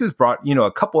me, this has brought,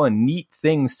 a couple of neat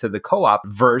things to the co-op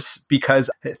verse,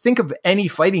 because think of any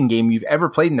fighting game you've ever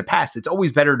played in the past. It's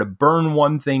always better to burn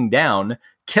one thing down,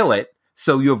 kill it,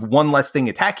 so you have one less thing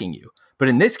attacking you. But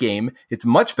in this game, it's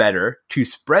much better to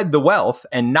spread the wealth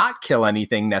and not kill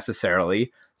anything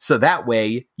necessarily, so that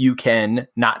way you can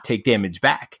not take damage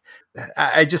back.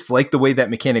 I just like the way that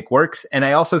mechanic works, and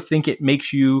I also think it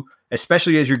makes you,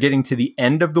 especially as you're getting to the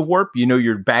end of the warp,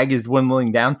 your bag is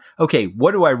dwindling down. Okay,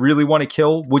 what do I really want to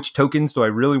kill? Which tokens do I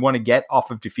really want to get off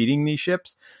of defeating these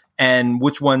ships? And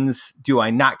which ones do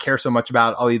I not care so much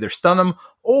about? I'll either stun them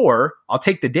or I'll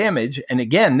take the damage. And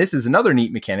again, this is another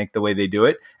neat mechanic, the way they do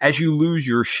it. As you lose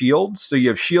your shields, so you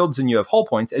have shields and you have hull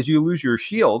points, as you lose your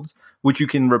shields, which you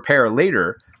can repair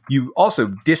later, you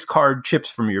also discard chips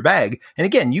from your bag. And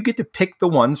again, you get to pick the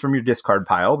ones from your discard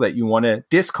pile that you want to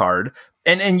discard.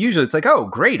 And usually it's like, oh,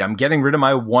 great, I'm getting rid of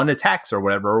my 1 attacks or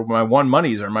whatever, or my 1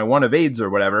 monies or my 1 evades or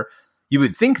whatever. You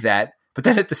would think that. But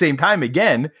then at the same time,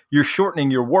 again, you're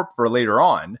shortening your warp for later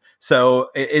on. So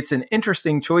it's an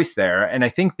interesting choice there. And I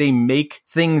think they make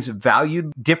things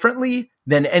valued differently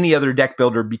than any other deck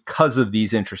builder because of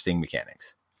these interesting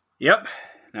mechanics. Yep,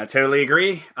 I totally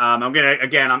agree. I'm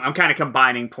kind of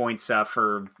combining points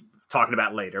for talking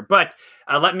about later. But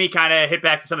let me kind of hit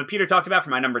back to something Peter talked about for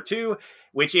my number 2,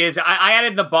 which is I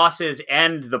added the bosses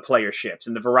and the player ships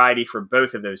and the variety for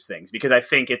both of those things, because I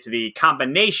think it's the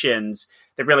combinations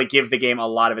that really give the game a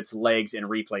lot of its legs and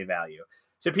replay value.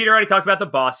 So Peter already talked about the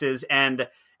bosses, and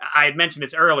I had mentioned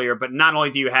this earlier, but not only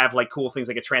do you have like cool things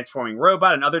like a transforming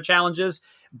robot and other challenges,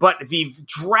 but the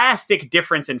drastic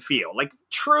difference in feel, like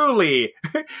truly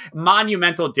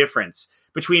monumental difference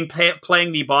between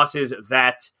playing the bosses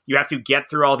that you have to get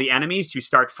through all the enemies to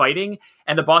start fighting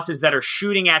and the bosses that are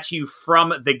shooting at you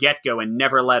from the get-go and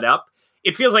never let up.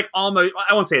 It feels like almost,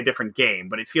 I won't say a different game,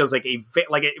 but it feels like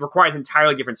it requires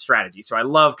entirely different strategy. So I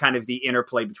love kind of the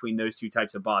interplay between those two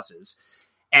types of bosses.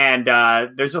 And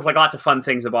there's just like lots of fun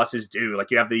things the bosses do.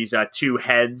 Like you have these 2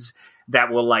 heads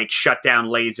that will like shut down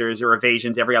lasers or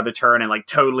evasions every other turn and like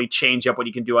totally change up what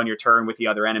you can do on your turn with the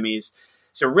other enemies.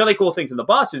 So really cool things in the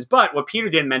bosses. But what Peter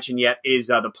didn't mention yet is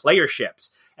the player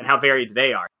ships and how varied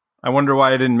they are. I wonder why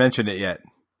I didn't mention it yet.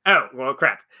 Oh, well,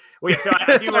 crap. Well, so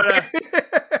I do want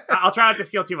to... I'll try not to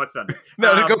steal too much thunder.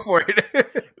 No, go for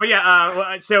it. But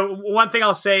yeah, so one thing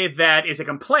I'll say that is a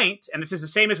complaint, and this is the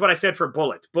same as what I said for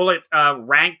Bullet. Bullet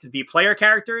ranked the player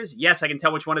characters. Yes, I can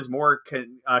tell which one is more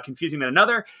confusing than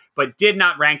another, but did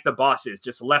not rank the bosses,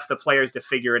 just left the players to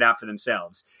figure it out for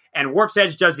themselves. And Warp's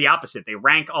Edge does the opposite. They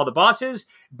rank all the bosses,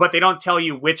 but they don't tell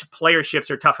you which player ships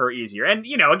are tougher or easier. And,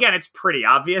 again, it's pretty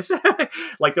obvious.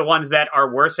 Like the ones that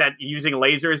are worse at using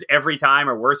lasers every time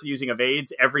or worse at using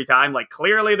evades every time. Like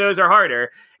clearly those are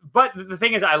harder. But the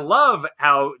thing is, I love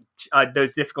how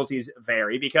those difficulties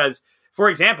vary because, for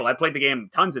example, I played the game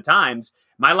tons of times.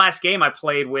 My last game I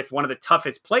played with one of the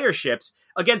toughest player ships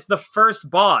against the first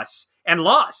boss and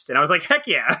lost. And I was like, heck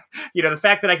yeah. The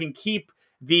fact that I can keep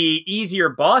the easier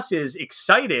bosses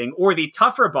exciting or the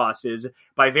tougher bosses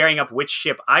by varying up which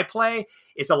ship I play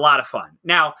is a lot of fun.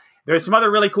 Now, there's some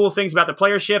other really cool things about the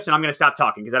player ships, and I'm going to stop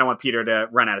talking because I don't want Peter to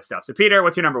run out of stuff. So, Peter,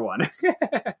 what's your number 1?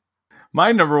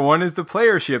 My number 1 is the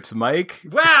player ships, Mike.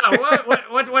 Wow,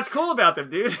 what's cool about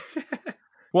them, dude?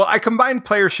 Well, I combined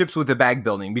player ships with the bag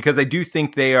building because I do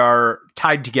think they are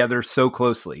tied together so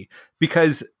closely.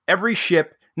 Because every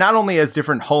ship not only has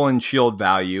different hull and shield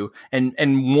value and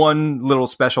one little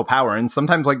special power, and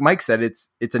sometimes, like Mike said, it's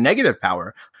a negative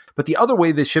power. But the other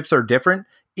way the ships are different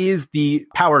is the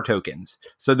power tokens.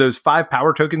 So those 5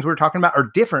 power tokens we're talking about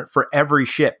are different for every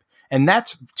ship. And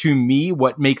that's, to me,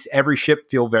 what makes every ship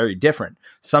feel very different.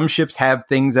 Some ships have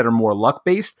things that are more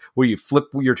luck-based, where you flip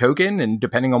your token, and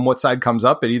depending on what side comes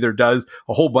up, it either does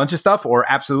a whole bunch of stuff or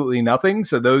absolutely nothing.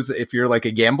 So those, if you're like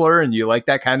a gambler and you like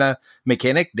that kind of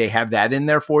mechanic, they have that in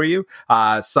there for you.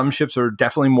 Some ships are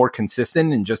definitely more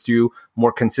consistent and just do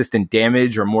more consistent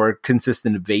damage or more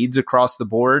consistent evades across the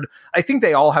board. I think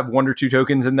they all have one or two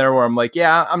tokens in there where I'm like,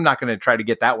 yeah, I'm not going to try to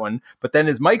get that one. But then,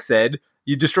 as Mike said,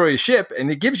 you destroy a ship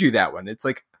and it gives you that one. It's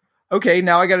like, okay,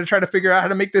 now I got to try to figure out how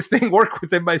to make this thing work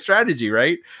within my strategy,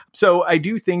 right? So I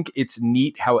do think it's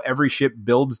neat how every ship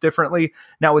builds differently.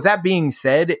 Now, with that being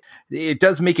said, it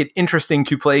does make it interesting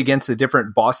to play against the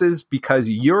different bosses because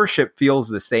your ship feels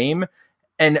the same.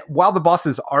 And while the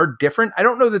bosses are different, I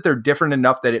don't know that they're different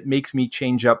enough that it makes me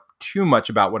change up too much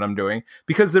about what I'm doing,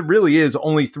 because there really is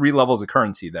only 3 levels of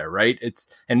currency there, right?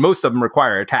 And most of them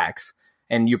require attacks,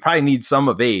 and you probably need some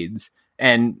evades.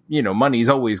 And, money is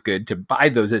always good to buy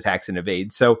those attacks and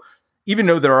evades. So even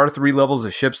though there are 3 levels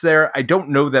of ships there, I don't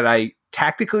know that I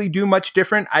tactically do much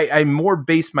different. I more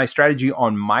base my strategy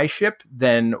on my ship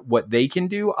than what they can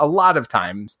do a lot of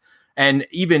times. And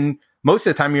even most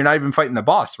of the time, you're not even fighting the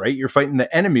boss, right? You're fighting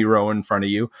the enemy row in front of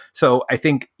you. So I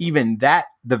think even that,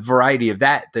 the variety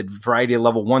of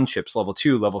level 1 ships, level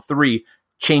 2, level 3,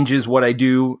 changes what I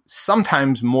do,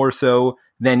 sometimes more so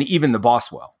than even the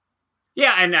boss will.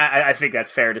 Yeah, and I think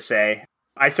that's fair to say.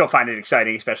 I still find it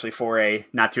exciting, especially for a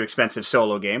not too expensive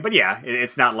solo game. But yeah,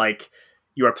 it's not like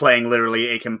you are playing literally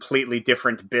a completely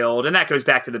different build. And that goes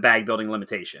back to the bag building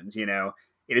limitations. It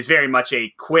is very much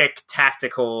a quick,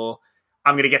 tactical,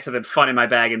 I'm going to get something fun in my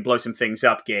bag and blow some things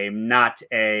up game, not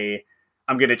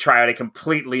I'm going to try out a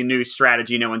completely new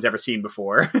strategy no one's ever seen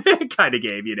before kind of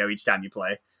game, each time you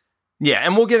play. Yeah,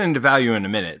 and we'll get into value in a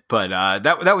minute, but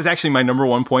that was actually my number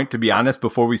 1 point, to be honest.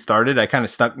 Before we started, I kind of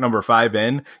stuck number 5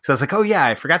 in, because I was like, oh yeah,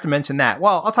 I forgot to mention that.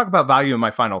 Well, I'll talk about value in my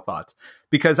final thoughts,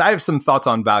 because I have some thoughts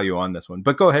on value on this one,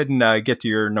 but go ahead and get to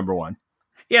your number 1.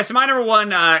 Yeah, so my number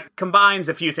 1 combines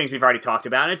a few things we've already talked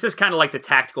about, and it's just kind of like the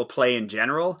tactical play in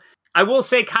general. I will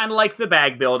say, kind of like the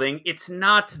bag building, it's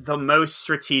not the most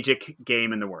strategic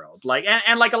game in the world.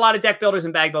 And like a lot of deck builders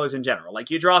and bag builders in general. Like,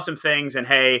 you draw some things, and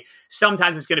hey,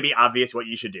 sometimes it's going to be obvious what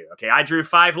you should do. Okay, I drew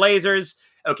 5 lasers.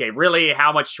 Okay, really,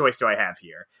 how much choice do I have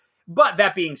here? But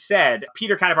that being said,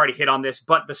 Peter kind of already hit on this,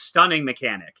 but the stunning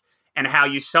mechanic and how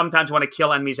you sometimes want to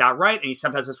kill enemies outright, and you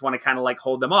sometimes just want to kind of like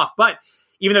hold them off. But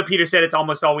even though Peter said it's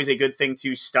almost always a good thing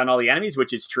to stun all the enemies,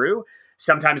 which is true,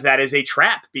 sometimes that is a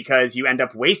trap because you end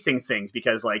up wasting things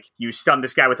because, like, you stun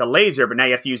this guy with a laser, but now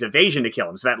you have to use evasion to kill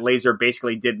him. So that laser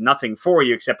basically did nothing for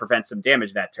you except prevent some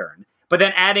damage that turn. But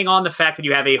then adding on the fact that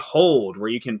you have a hold where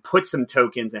you can put some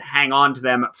tokens and hang on to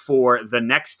them for the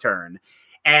next turn.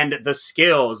 And the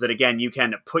skills that, again, you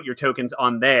can put your tokens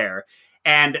on there.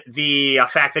 And the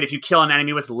fact that if you kill an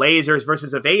enemy with lasers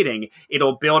versus evading,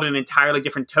 it'll build an entirely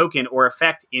different token or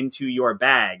effect into your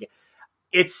bag.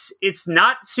 It's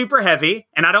not super heavy,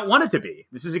 and I don't want it to be.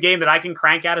 This is a game that I can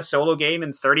crank out a solo game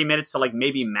in 30 minutes to like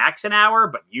maybe max an hour,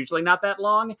 but usually not that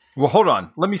long. Well, hold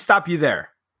on. Let me stop you there.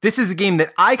 This is a game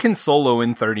that I can solo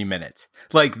in 30 minutes.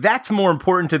 Like, that's more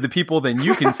important to the people than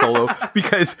you can solo,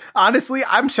 because honestly,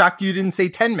 I'm shocked you didn't say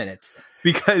 10 minutes.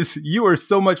 Because you are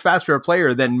so much faster a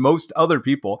player than most other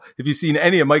people. If you've seen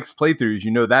any of Mike's playthroughs,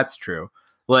 you know that's true.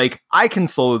 Like, I can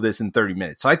solo this in 30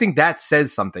 minutes. So I think that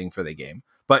says something for the game.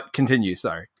 But continue,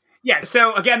 sorry. Yeah,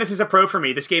 so again, this is a pro for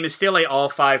me. This game is still a all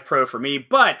 5 pro for me.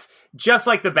 But just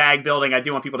like the bag building, I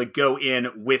do want people to go in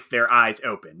with their eyes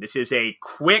open. This is a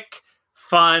quick,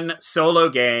 fun solo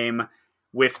game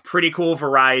with pretty cool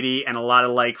variety and a lot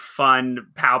of like fun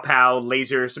pow-pow,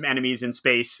 laser some enemies in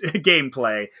space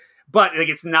gameplay. But like,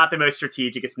 it's not the most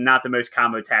strategic. It's not the most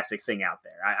combo-tastic thing out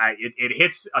there. It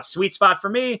hits a sweet spot for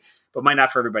me, but might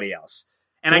not for everybody else.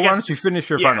 And well, I guess, why don't you finish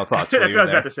your final thoughts? That's what I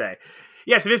was about to say.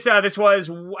 Yeah, so this was,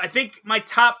 I think, my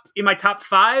top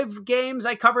 5 games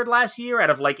I covered last year out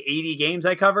of like 80 games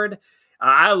I covered.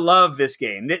 I love this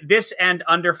game. This and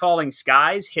Under Falling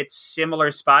Skies hit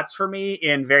similar spots for me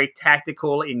in very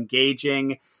tactical,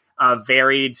 engaging,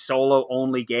 varied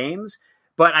solo-only games.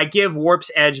 But I give Warp's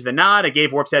Edge the nod. I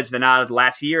gave Warp's Edge the nod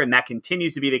last year, and that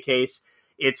continues to be the case.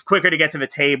 It's quicker to get to the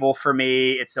table for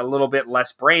me. It's a little bit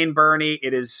less brain burny.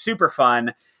 It is super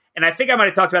fun. And I think I might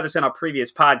have talked about this in a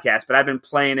previous podcast, but I've been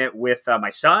playing it with my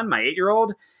son, my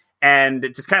 8-year-old,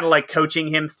 and just kind of like coaching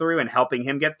him through and helping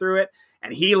him get through it.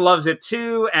 And he loves it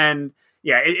too. And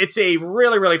yeah, it's a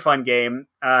really, really fun game,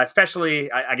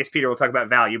 especially, I guess Peter will talk about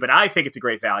value, but I think it's a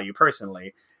great value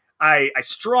personally. I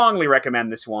strongly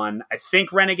recommend this one. I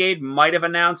think Renegade might have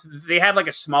announced they had like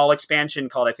a small expansion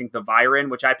called, I think, the Viren,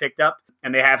 which I picked up,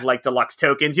 and they have like deluxe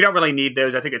tokens. You don't really need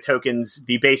those. I think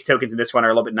the base tokens in this one are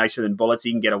a little bit nicer than bullets. So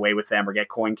you can get away with them or get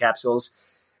coin capsules.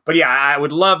 But yeah, I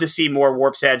would love to see more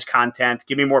Warp's Edge content.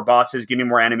 Give me more bosses, give me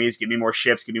more enemies, give me more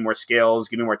ships, give me more skills,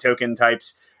 give me more token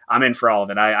types. I'm in for all of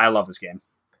it. I love this game.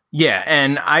 Yeah,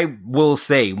 and I will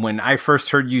say, when I first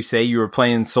heard you say you were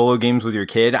playing solo games with your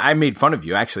kid, I made fun of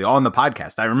you, actually, on the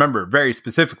podcast. I remember very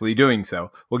specifically doing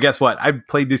so. Well, guess what? I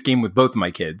played this game with both of my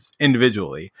kids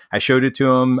individually. I showed it to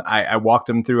them. I walked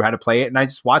them through how to play it, and I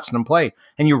just watched them play.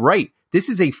 And you're right. This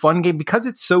is a fun game because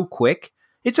it's so quick.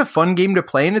 It's a fun game to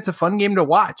play and it's a fun game to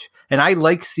watch. And I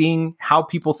like seeing how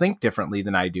people think differently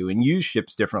than I do and use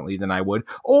ships differently than I would,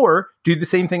 or do the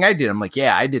same thing I did. I'm like,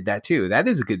 yeah, I did that too. That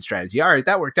is a good strategy. All right,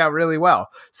 that worked out really well.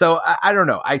 So I don't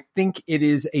know. I think it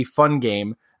is a fun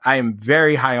game. I am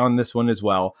very high on this one as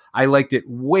well. I liked it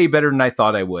way better than I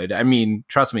thought I would. I mean,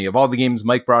 trust me, of all the games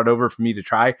Mike brought over for me to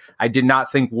try, I did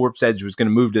not think Warp's Edge was going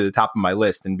to move to the top of my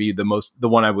list and be the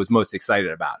one I was most excited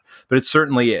about. But it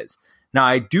certainly is. Now,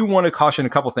 I do want to caution a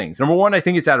couple things. Number one, I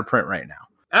think it's out of print right now.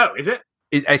 Oh, is it?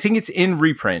 I think it's in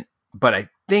reprint, but I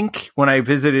think when I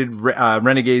visited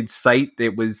Renegade's site,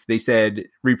 they said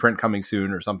reprint coming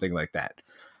soon or something like that.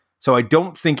 So I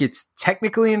don't think it's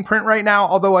technically in print right now,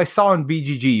 although I saw on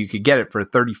BGG you could get it for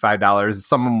 $35.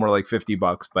 Some of them were like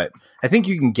 $50, but I think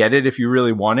you can get it if you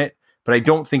really want it, but I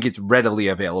don't think it's readily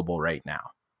available right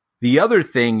now. The other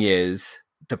thing is,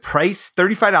 the price,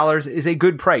 $35, is a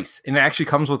good price. And it actually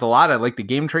comes with a lot. I like the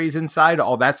game trays inside.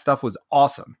 All that stuff was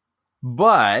awesome.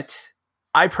 But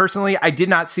I did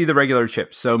not see the regular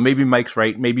chips. So maybe Mike's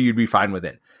right. Maybe you'd be fine with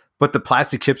it. But the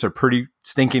plastic chips are pretty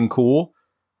stinking cool.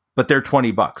 But they're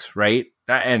 $20, right?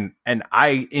 And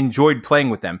I enjoyed playing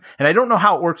with them. And I don't know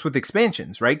how it works with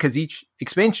expansions, right? Because each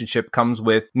expansion ship comes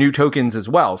with new tokens as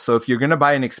well. So if you're going to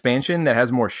buy an expansion that has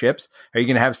more ships, are you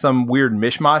going to have some weird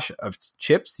mishmash of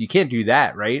chips? You can't do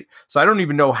that, right? So I don't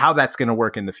even know how that's going to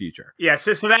work in the future. Yeah,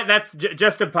 so that's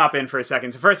just to pop in for a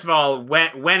second. So first of all,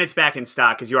 when it's back in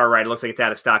stock, because you are right, it looks like it's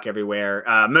out of stock everywhere.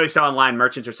 Most online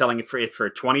merchants are selling it for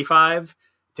 $25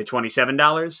 to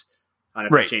 $27. I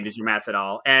don't know if it changes your math at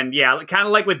all. And yeah, kind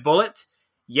of like with Bullet,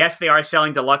 yes, they are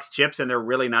selling deluxe chips and they're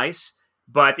really nice.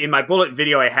 But in my Bullet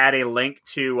video, I had a link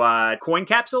to coin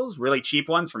capsules, really cheap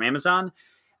ones from Amazon.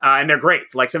 And they're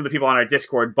great. Like some of the people on our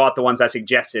Discord bought the ones I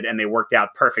suggested and they worked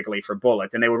out perfectly for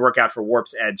Bullet. And they would work out for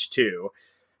Warp's Edge too.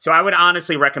 So I would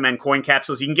honestly recommend coin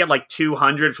capsules. You can get like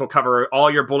 200, which will cover all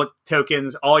your Bullet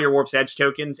tokens, all your Warp's Edge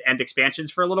tokens, and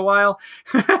expansions for a little while.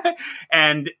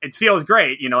 And it feels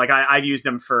great. You know, like I've used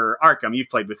them for Arkham. You've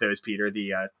played with those, Peter,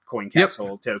 the coin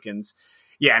capsule tokens.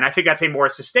 Yeah, and I think that's a more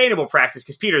sustainable practice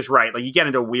because Peter's right. Like you get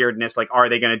into weirdness, like are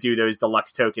they going to do those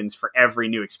deluxe tokens for every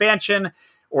new expansion?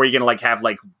 Or are you going to like have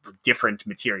like different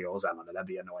materials? I don't know. That'd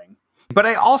be annoying. But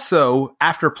I also,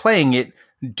 after playing it,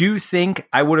 do think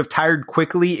I would have tired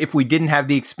quickly if we didn't have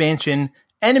the expansion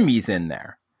enemies in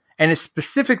there. And it's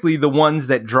specifically the ones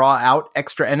that draw out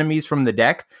extra enemies from the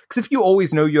deck. Because if you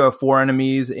always know you have 4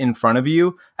 enemies in front of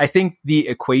you, I think the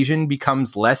equation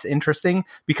becomes less interesting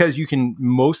because you can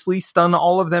mostly stun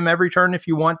all of them every turn if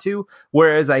you want to.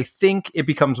 Whereas I think it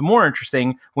becomes more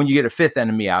interesting when you get a 5th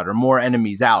enemy out or more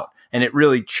enemies out. And it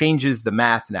really changes the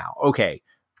math now. Okay.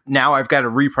 Now I've got to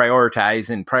reprioritize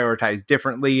and prioritize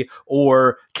differently,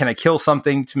 or can I kill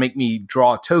something to make me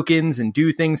draw tokens and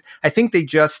do things? I think they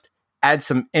just add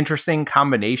some interesting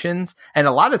combinations. And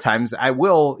a lot of times I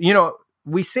will,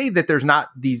 we say that there's not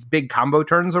these big combo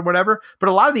turns or whatever, but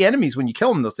a lot of the enemies, when you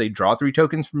kill them, they'll say draw 3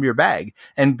 tokens from your bag.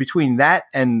 And between that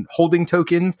and holding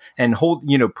tokens and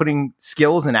putting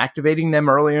skills and activating them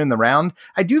earlier in the round,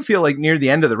 I do feel like near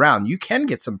the end of the round, you can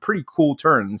get some pretty cool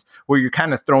turns where you're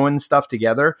kind of throwing stuff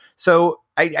together. So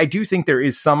I do think there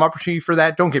is some opportunity for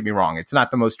that. Don't get me wrong. It's not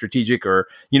the most strategic or,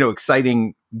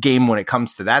 exciting game when it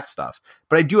comes to that stuff,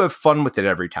 but I do have fun with it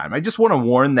every time. I just want to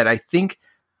warn that I think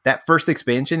that first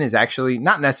expansion is actually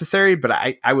not necessary, but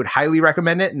I would highly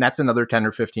recommend it. And that's another $10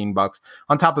 or $15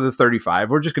 on top of the $35.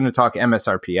 We're just going to talk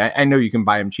MSRP. I know you can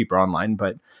buy them cheaper online,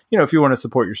 but if you want to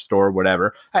support your store,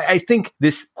 whatever. I think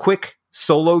this quick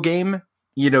solo game,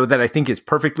 that I think is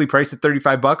perfectly priced at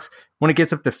 $35, when it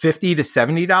gets up to $50 to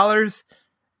 $70,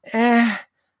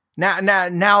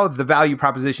 now the value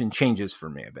proposition changes for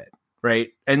me a bit. Right.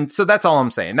 And so that's all I'm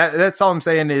saying. That's all I'm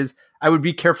saying is I would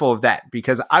be careful of that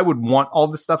because I would want all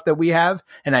the stuff that we have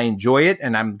and I enjoy it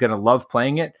and I'm going to love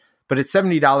playing it. But at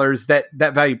 $70,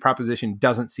 that value proposition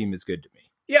doesn't seem as good to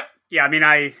me. Yep. Yeah. I mean,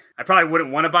 I probably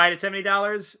wouldn't want to buy it at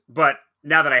 $70, but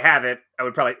now that I have it, I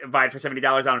would probably buy it for $70.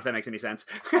 I don't know if that makes any sense.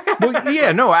 Well,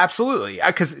 yeah, no, absolutely.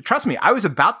 Because trust me, I was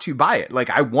about to buy it. Like,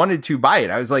 I wanted to buy it.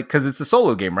 I was like, because it's a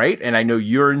solo game, right? And I know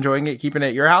you're enjoying it, keeping it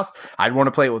at your house. I'd want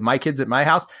to play it with my kids at my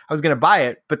house. I was going to buy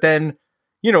it. But then,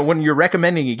 when you're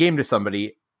recommending a game to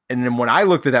somebody, and then when I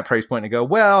looked at that price point and go,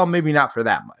 well, maybe not for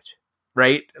that much,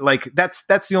 right? Like,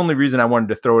 that's the only reason I wanted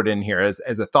to throw it in here as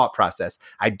a thought process.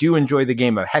 I do enjoy the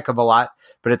game a heck of a lot,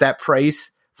 but at that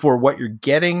price for what you're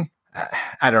getting,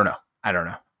 I don't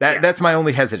know. That's my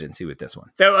only hesitancy with this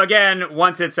one. So again,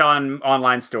 once it's on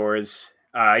online stores,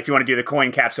 if you want to do the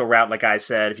coin capsule route, like I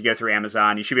said, if you go through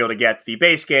Amazon, you should be able to get the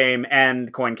base game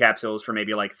and coin capsules for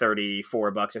maybe like $34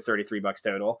 or $33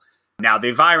 total. Now,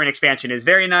 the Vyron expansion is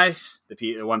very nice,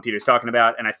 the one Peter's talking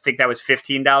about, and I think that was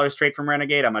 $15 straight from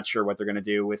Renegade. I'm not sure what they're going to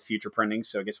do with future printings,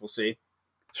 so I guess we'll see.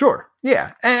 Sure.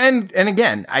 Yeah. And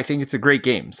again, I think it's a great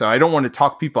game. So I don't want to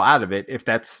talk people out of it if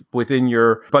that's within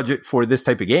your budget for this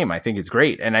type of game. I think it's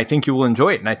great. And I think you will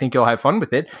enjoy it. And I think you'll have fun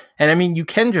with it. And I mean, you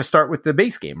can just start with the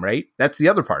base game, right? That's the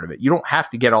other part of it. You don't have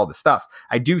to get all the stuff.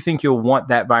 I do think you'll want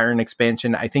that Vyron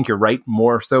expansion. I think you're right,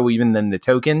 more so even than the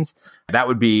tokens. That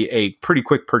would be a pretty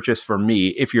quick purchase for me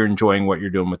if you're enjoying what you're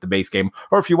doing with the base game,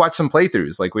 or if you watch some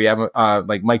playthroughs like we have,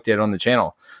 like Mike did on the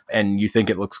channel, and you think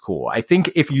it looks cool. I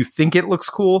think if you think it looks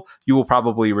cool, you will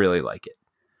probably really like it.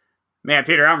 Man,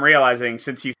 Peter, I'm realizing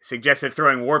since you suggested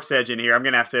throwing Warp's Edge in here, I'm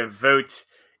going to have to vote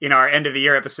in our end of the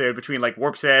year episode between like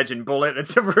Warp's Edge and Bullet.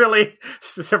 It's some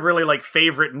really like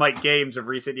favorite Mike games of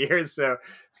recent years. So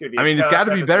it's going to be. I mean, it's got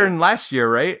to be better than last year,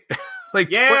 right? Like,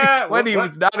 yeah, 2020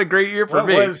 was not a great year for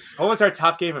me. What was our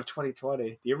top game of 2020?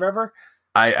 Do you remember?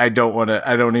 I don't want to.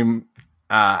 I don't even.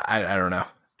 I don't know.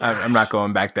 I'm not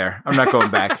going back there. I'm not going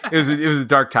back. It was a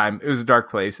dark time. It was a dark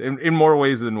place in more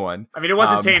ways than one. I mean, it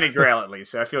wasn't Tainted Grail at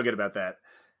least, so I feel good about that.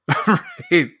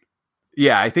 Right.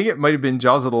 Yeah, I think it might have been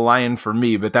Jaws of the Lion for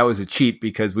me, but that was a cheat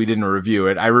because we didn't review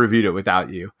it. I reviewed it without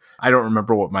you. I don't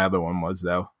remember what my other one was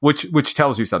though, which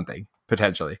tells you something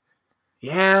potentially.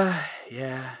 Yeah.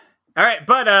 All right,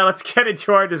 but let's get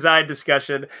into our design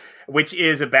discussion, which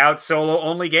is about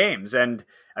solo-only games. And,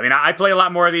 I mean, I play a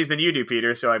lot more of these than you do,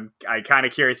 Peter, so I'm kind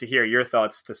of curious to hear your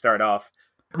thoughts to start off.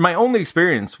 My only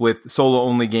experience with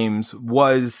solo-only games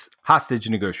was Hostage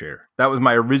Negotiator. That was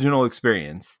my original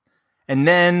experience. And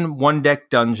then One Deck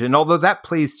Dungeon, although that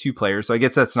plays 2 players, so I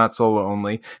guess that's not solo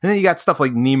only. And then you got stuff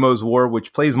like Nemo's War,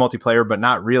 which plays multiplayer, but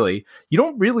not really. You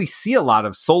don't really see a lot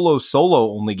of solo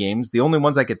only games. The only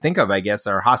ones I could think of, I guess,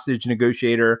 are Hostage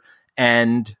Negotiator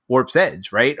and Warp's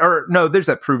Edge, right? Or no, there's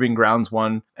that Proving Grounds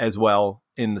one as well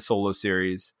in the solo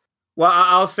series. Well,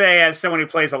 I'll say as someone who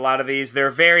plays a lot of these,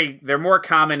 they're more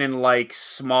common in like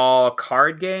small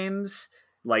card games.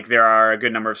 Like there are a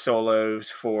good number of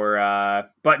solos for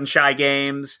button shy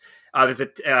games. There's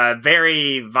a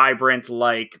very vibrant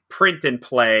like print and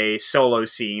play solo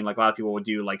scene. Like a lot of people would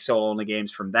do like solo only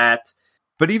games from that.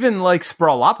 But even like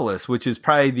Sprawlopolis, which is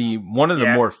probably one of the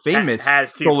more famous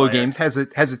solo games, has a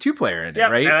 2-player in it,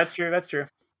 right? Yeah, that's true.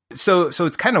 So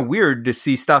it's kind of weird to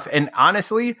see stuff. And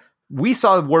honestly, we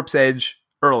saw Warp's Edge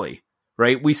early,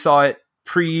 right? We saw it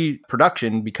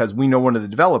pre-production because we know one of the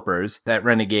developers at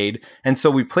Renegade, and so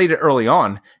we played it early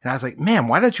on, and I was like, man,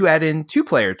 why don't you add in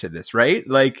 2-player to this, right?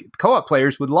 Like co-op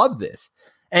players would love this.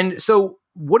 And so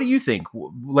what do you think?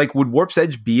 Like, would Warp's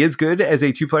Edge be as good as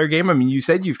a 2-player game? I mean, you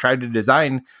said you've tried to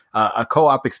design a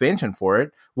co-op expansion for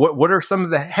it. What are some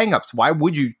of the hangups? Why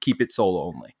would you keep it solo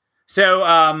only?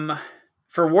 So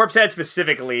for Warp's Edge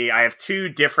specifically, I have 2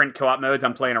 different co-op modes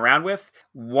I'm playing around with.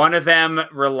 One of them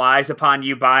relies upon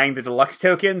you buying the deluxe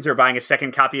tokens or buying a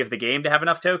second copy of the game to have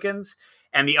enough tokens.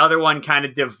 And the other one kind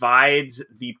of divides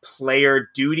the player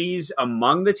duties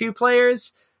among the 2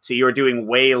 players. So you're doing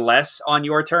way less on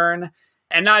your turn.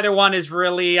 And neither one is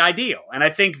really ideal. And I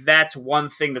think that's one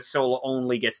thing that solo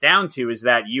only gets down to, is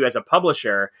that you as a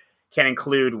publisher can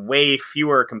include way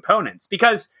fewer components.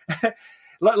 Because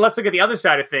let's look at the other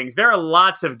side of things. There are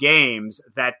lots of games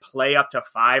that play up to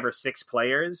 5 or 6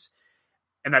 players,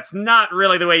 and that's not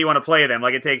really the way you want to play them.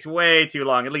 Like, it takes way too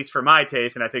long, at least for my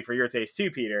taste, and I think for your taste too,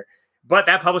 Peter. But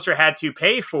that publisher had to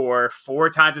pay for 4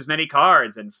 times as many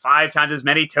cards and 5 times as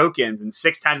many tokens and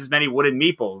 6 times as many wooden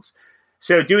meeples.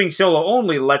 So doing solo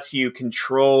only lets you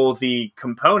control the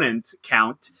component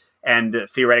count and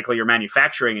theoretically your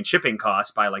manufacturing and shipping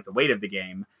costs by like the weight of the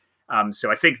game.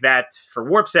 So I think that for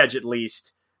Warp's Edge, at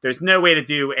least, there's no way to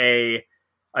do a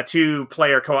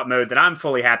 2-player co-op mode that I'm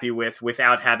fully happy with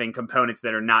without having components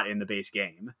that are not in the base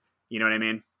game. You know what I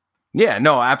mean? Yeah,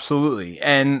 no, absolutely.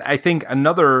 And I think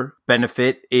another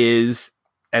benefit is,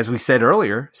 as we said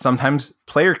earlier, sometimes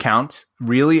player counts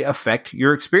really affect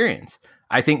your experience.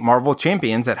 I think Marvel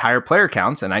Champions at higher player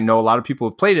counts, and I know a lot of people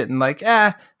have played it and like,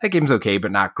 that game's okay,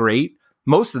 but not great.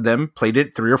 Most of them played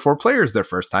it 3 or 4 players their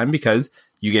first time because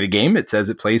you get a game, it says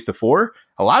it plays to 4.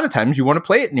 A lot of times you want to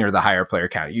play it near the higher player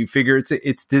count. You figure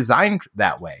it's designed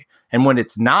that way. And when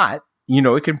it's not,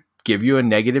 it can give you a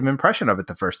negative impression of it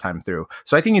the first time through.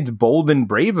 So I think it's bold and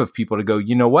brave of people to go,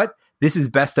 you know what? This is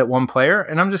best at 1 player,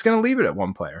 and I'm just going to leave it at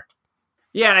 1 player.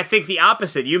 Yeah, and I think the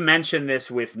opposite, you mentioned this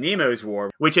with Nemo's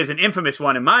War, which is an infamous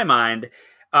one in my mind,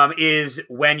 is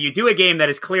when you do a game that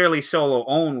is clearly solo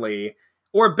only,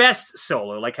 or best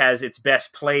solo, like has its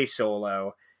best play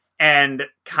solo, and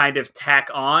kind of tack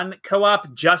on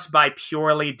co-op just by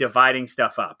purely dividing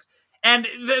stuff up. And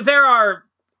there are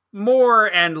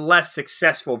more and less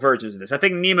successful versions of this. I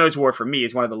think Nemo's War for me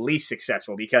is one of the least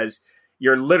successful because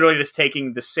you're literally just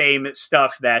taking the same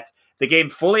stuff that the game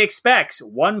fully expects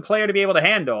one player to be able to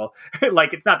handle.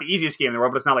 Like, it's not the easiest game in the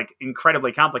world, but it's not like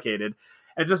incredibly complicated.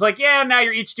 And it's just like, yeah, now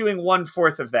you're each doing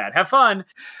 1/4 of that. Have fun.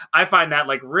 I find that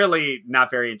like really not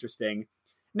very interesting.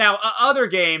 Now, other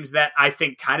games that I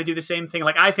think kind of do the same thing,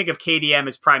 like I think of KDM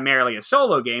as primarily a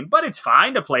solo game, but it's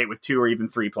fine to play it with 2 or even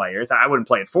 3 players. I wouldn't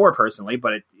play it 4 personally,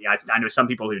 but I know some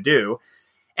people who do.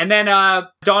 And then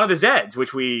Dawn of the Zeds,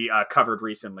 which we covered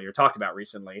recently or talked about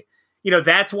recently.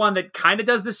 That's one that kind of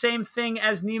does the same thing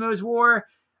as Nemo's War,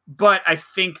 but I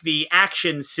think the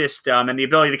action system and the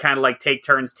ability to kind of like take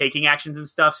turns taking actions and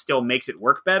stuff still makes it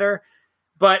work better.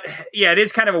 But yeah, it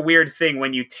is kind of a weird thing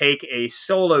when you take a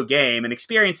solo game, an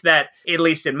experience that, at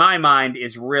least in my mind,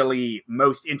 is really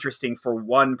most interesting for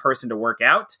one person to work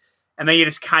out. And then you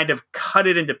just kind of cut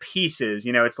it into pieces.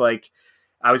 It's like,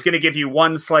 I was going to give you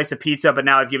 1 slice of pizza, but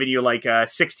now I've given you like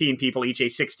 16 people, each a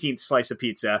 16th slice of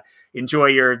pizza. Enjoy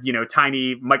your,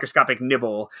 tiny microscopic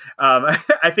nibble.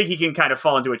 I think you can kind of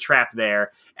fall into a trap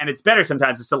there. And it's better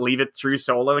sometimes just to leave it through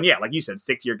solo. And yeah, like you said,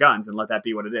 stick to your guns and let that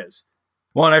be what it is.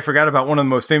 Well, and I forgot about one of the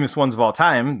most famous ones of all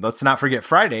time. Let's not forget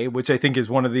Friday, which I think is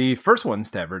one of the first ones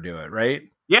to ever do it, right?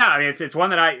 Yeah, I mean, it's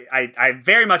one that I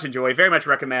very much enjoy, very much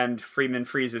recommend Freeman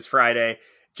Freeze's Friday.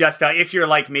 Just if you're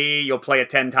like me, you'll play it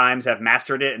 10 times, have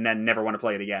mastered it, and then never want to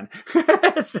play it again.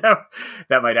 So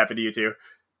that might happen to you too.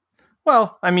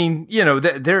 Well, I mean,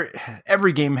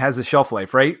 every game has a shelf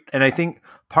life, right? And I think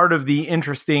part of the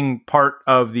interesting part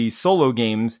of the solo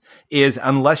games is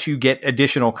unless you get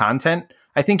additional content,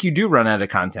 I think you do run out of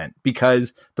content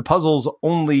because the puzzles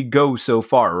only go so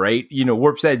far, right?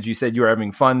 Warp's Edge, you said you were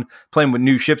having fun playing with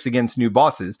new ships against new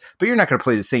bosses, but you're not going to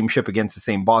play the same ship against the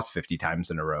same boss 50 times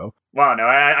in a row. Wow, no,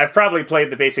 I've probably played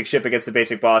the basic ship against the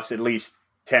basic boss at least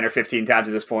 10 or 15 times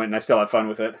at this point, and I still have fun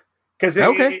with it. Because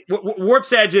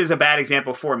Warp's Edge is a bad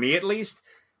example for me, at least,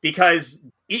 because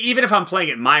even if I'm playing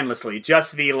it mindlessly,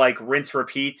 just the like rinse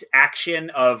repeat action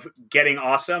of getting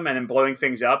awesome and then blowing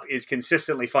things up is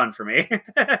consistently fun for me.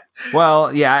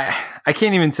 Well, yeah, I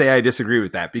can't even say I disagree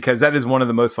with that because that is one of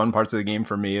the most fun parts of the game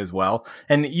for me as well.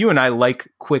 And you and I like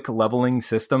quick leveling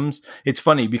systems. It's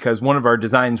funny because one of our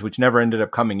designs, which never ended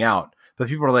up coming out, but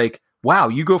people are like, wow,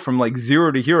 you go from like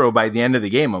 0 to hero by the end of the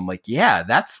game. I'm like, yeah,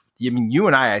 you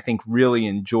and I think really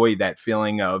enjoy that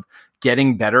feeling of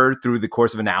getting better through the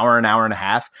course of an hour and a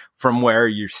half from where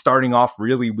you're starting off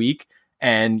really weak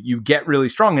and you get really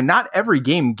strong. And not every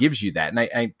game gives you that.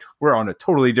 And we're on a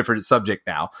totally different subject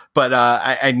now, but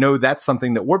I know that's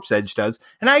something that Warp's Edge does.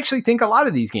 And I actually think a lot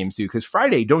of these games do, because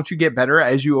Friday, don't you get better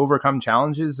as you overcome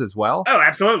challenges as well? Oh,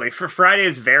 absolutely. For Friday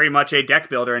is very much a deck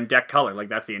builder and deck color. Like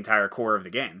that's the entire core of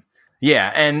the game.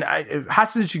 Yeah, and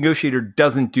Hostage Negotiator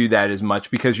doesn't do that as much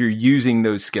because you're using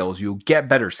those skills. You'll get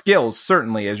better skills,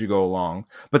 certainly, as you go along,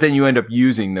 but then you end up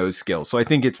using those skills. So I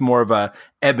think it's more of a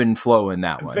ebb and flow in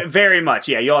that way. Very much,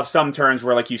 yeah. You'll have some turns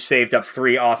where like you saved up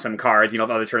 3 awesome cards. You'll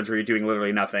have other turns where you're doing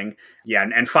literally nothing. Yeah,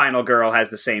 and Final Girl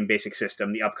has the same basic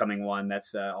system, the upcoming one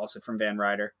that's also from Van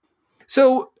Ryder.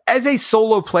 So as a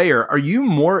solo player, are you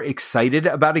more excited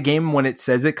about a game when it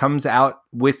says it comes out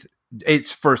with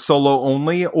it's for solo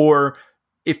only, or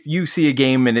if you see a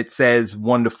game and it says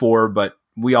 1 to 4, but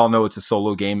we all know it's a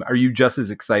solo game, are you just as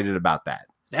excited about that?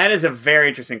 That is a very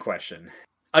interesting question.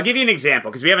 I'll give you an example,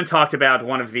 because we haven't talked about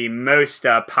one of the most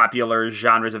popular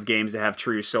genres of games that have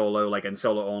true solo, like in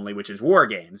solo only, which is war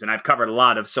games. And I've covered a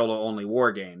lot of solo only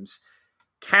war games.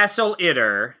 Castle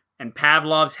Itter and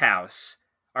Pavlov's House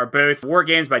are both war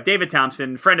games by David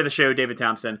Thompson, friend of the show, David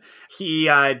Thompson. He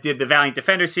did the Valiant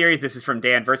Defender series. This is from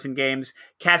Dan Verson Games.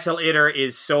 Castle Itter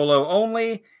is solo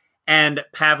only, and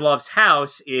Pavlov's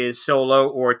House is solo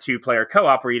or 2-player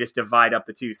co-op where you just divide up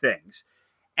the 2 things.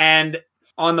 And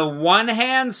on the one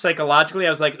hand, psychologically, I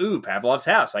was like, ooh, Pavlov's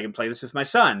House. I can play this with my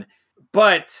son.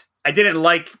 But I didn't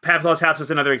like Pavlov's House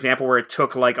was another example where it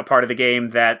took like a part of the game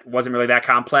that wasn't really that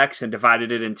complex and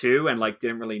divided it in two and like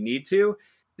didn't really need to.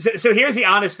 So here's the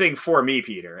honest thing for me,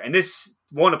 Peter, and this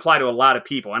won't apply to a lot of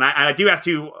people. And I do have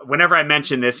to, whenever I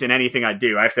mention this in anything I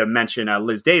do, I have to mention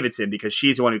Liz Davidson because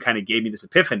she's the one who kind of gave me this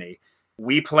epiphany.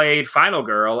 We played Final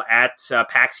Girl at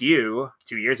PAX U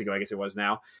 2 years ago, I guess it was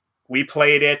now. We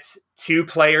played it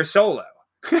 2-player solo.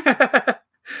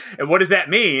 And what does that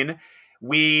mean?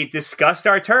 We discussed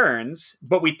our turns,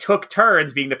 but we took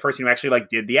turns being the person who actually like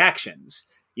did the actions.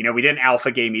 You know, we didn't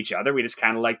alpha game each other. We just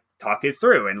kind of like talked it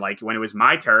through. And like when it was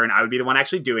my turn, I would be the one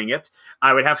actually doing it.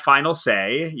 I would have final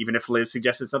say, even if Liz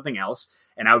suggested something else.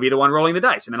 And I would be the one rolling the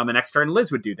dice. And then on the next turn,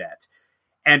 Liz would do that.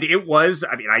 And it was,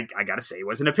 I mean, I got to say, it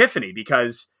was an epiphany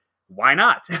because why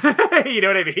not? You know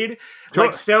what I mean? Sure.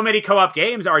 Like so many co-op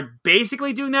games are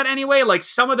basically doing that anyway. Like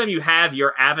some of them you have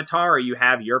your avatar or you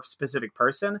have your specific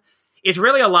person. It's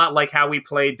really a lot like how we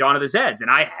played Dawn of the Zeds.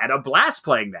 And I had a blast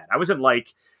playing that. I wasn't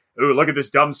like, ooh, look at this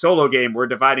dumb solo game we're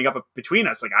dividing up between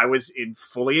us. Like I was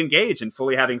fully engaged and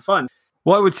fully having fun.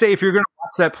 Well, I would say if you're going to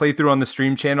watch that playthrough on the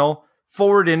stream channel,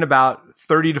 forward in about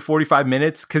 30 to 45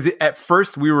 minutes, because at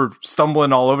first we were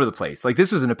stumbling all over the place. Like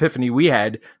this was an epiphany we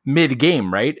had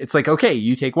mid-game, right? It's like, okay,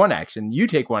 you take one action, you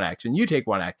take one action, you take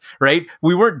one act, right?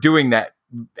 We weren't doing that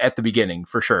at the beginning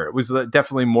for sure. It was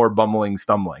definitely more bumbling,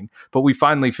 stumbling, but we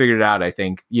finally figured it out, I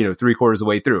think, 3/4 of the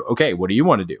way through. Okay, what do you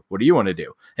want to do? What do you want to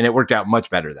do? And it worked out much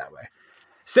better that way.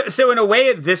 So in a way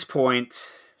at this point,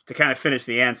 to kind of finish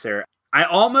the answer, I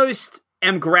almost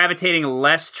am gravitating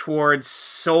less towards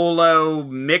solo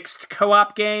mixed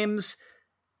co-op games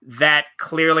that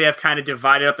clearly have kind of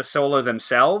divided up the solo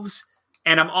themselves.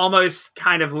 And I'm almost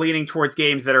kind of leaning towards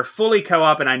games that are fully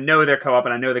co-op and I know they're co-op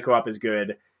and I know the co-op is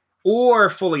good. Or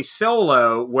fully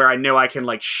solo, where I know I can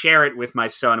like share it with my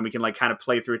son and we can like kind of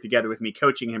play through it together with me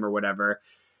coaching him or whatever.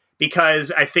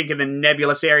 Because I think in the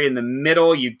nebulous area in the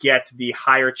middle, you get the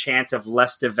higher chance of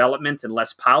less development and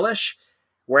less polish.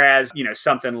 Whereas,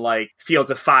 something like Fields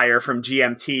of Fire from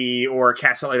GMT or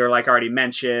Castellator, like I already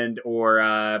mentioned,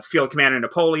 or Field Commander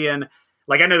Napoleon,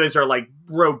 like I know those are like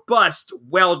robust,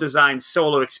 well-designed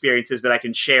solo experiences that I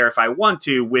can share if I want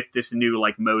to with this new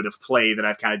like mode of play that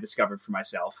I've kind of discovered for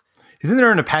myself. Isn't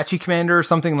there an Apache Commander or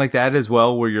something like that as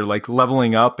well, where you're like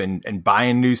leveling up and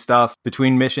buying new stuff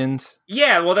between missions?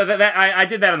 Yeah, well, I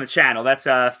did that on the channel. That's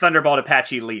Thunderbolt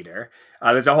Apache Leader.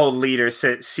 There's a whole Leader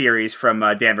series from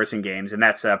Danverson Games, and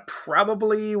that's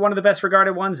probably one of the best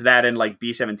regarded ones. That and like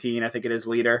B-17, I think it is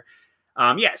Leader.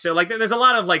 Yeah, so like there's a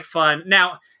lot of like fun.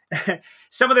 Now,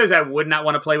 some of those I would not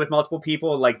want to play with multiple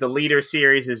people. Like the Leader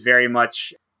series is very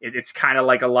much... It's kind of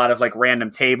like a lot of like random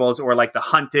tables or like the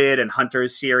Hunted and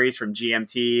Hunters series from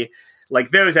GMT. Like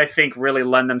those, I think, really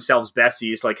lend themselves best to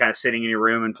just like kind of sitting in your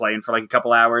room and playing for like a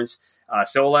couple hours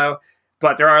solo.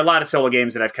 But there are a lot of solo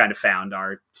games that I've kind of found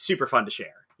are super fun to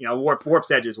share. Warp's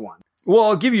Edge is one. Well,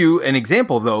 I'll give you an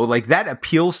example though. Like that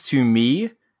appeals to me.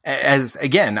 As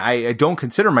again, I don't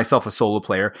consider myself a solo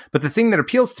player, but the thing that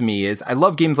appeals to me is I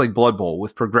love games like Blood Bowl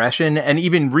with progression and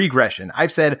even regression.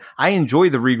 I've said I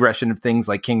enjoy the regression of things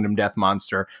like Kingdom Death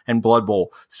Monster and Blood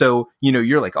Bowl. So,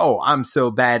 you're like, oh, I'm so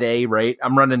bad A, right?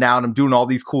 I'm running out, I'm doing all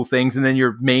these cool things. And then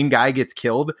your main guy gets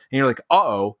killed and you're like,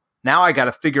 uh-oh, now I got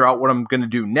to figure out what I'm going to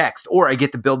do next, or I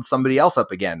get to build somebody else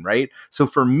up again, right? So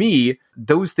for me,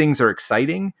 those things are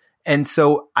exciting. And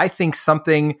so I think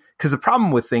because the problem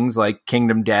with things like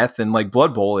Kingdom Death and like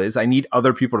Blood Bowl is I need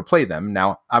other people to play them.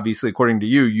 Now, obviously, according to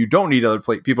you, you don't need other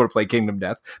people to play Kingdom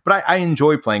Death, but I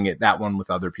enjoy playing that one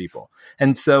with other people.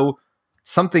 And so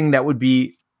something that would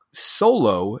be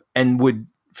solo and would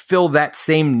fill that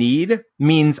same need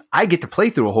means I get to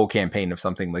play through a whole campaign of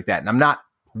something like that. And I'm not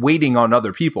waiting on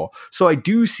other people. So I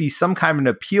do see some kind of an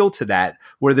appeal to that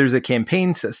where there's a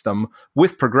campaign system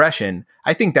with progression.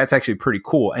 I think that's actually pretty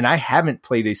cool. And I haven't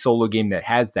played a solo game that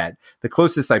has that. The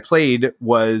closest I played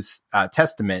was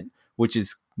Testament, which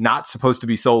is not supposed to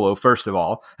be solo, first of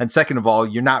all. And second of all,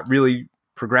 you're not really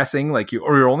progressing, or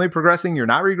you're only progressing, you're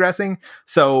not regressing.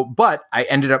 So, but I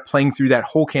ended up playing through that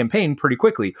whole campaign pretty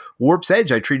quickly. Warp's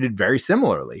Edge, I treated very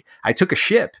similarly. I took a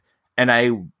ship and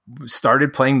I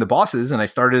started playing the bosses, and I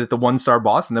started at the 1-star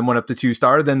boss and then went up to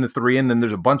 2-star, then the 3, and then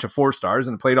there's a bunch of 4-stars,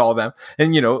 and played all of them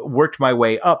and, worked my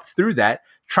way up through that,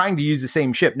 trying to use the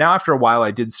same ship. Now, after a while,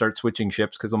 I did start switching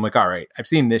ships because I'm like, all right, I've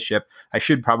seen this ship. I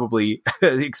should probably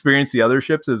experience the other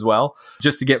ships as well,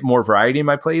 just to get more variety in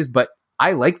my plays. But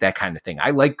I like that kind of thing.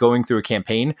 I like going through a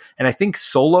campaign, and I think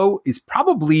solo is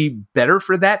probably better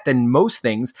for that than most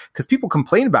things, because people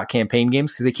complain about campaign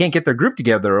games because they can't get their group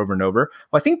together over and over.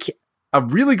 Well, I think a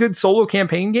really good solo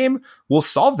campaign game will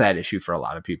solve that issue for a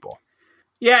lot of people.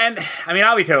 Yeah, and I mean,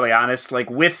 I'll be totally honest. Like,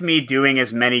 with me doing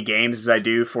as many games as I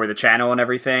do for the channel and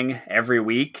everything every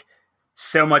week,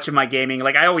 so much of my gaming,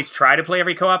 like, I always try to play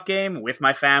every co-op game with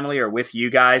my family or with you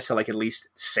guys to, like, at least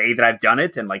say that I've done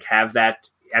it and, like, have that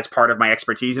as part of my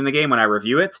expertise in the game when I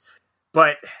review it.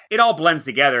 But it all blends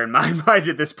together in my mind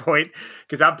at this point,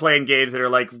 because I'm playing games that are,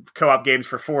 like, co-op games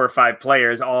for 4 or 5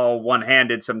 players, all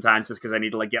one-handed sometimes, just because I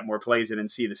need to, like, get more plays in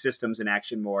and see the systems in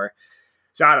action more.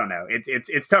 So I don't know.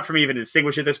 It's tough for me even to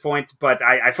distinguish at this point, but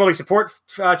I fully support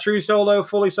true solo,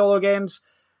 fully solo games,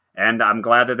 and I'm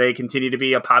glad that they continue to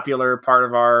be a popular part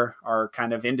of our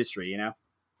kind of industry, you know?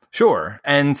 Sure.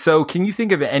 And so can you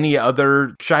think of any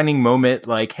other shining moment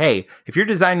like, hey, if you're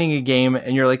designing a game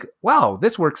and you're like, wow,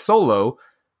 this works solo,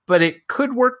 but it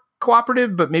could work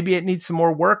cooperative, but maybe it needs some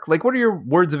more work? Like, what are your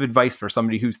words of advice for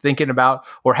somebody who's thinking about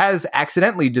or has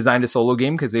accidentally designed a solo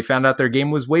game because they found out their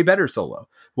game was way better solo?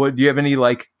 What do you have any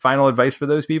like final advice for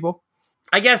those people?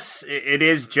 I guess it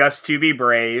is just to be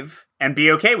brave and be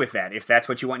okay with that if that's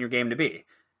what you want your game to be.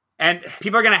 And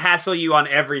people are going to hassle you on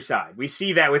every side. We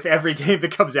see that with every game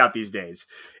that comes out these days.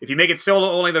 If you make it solo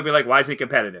only, they'll be like, why isn't it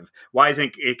competitive? Why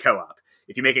isn't it co-op?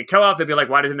 If you make it co-op, they'll be like,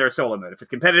 why isn't there a solo mode? If it's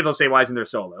competitive, they'll say, why isn't there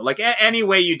solo? Like, any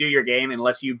way you do your game,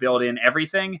 unless you build in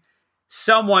everything,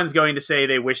 someone's going to say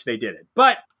they wish they did it.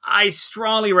 But I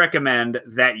strongly recommend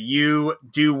that you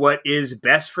do what is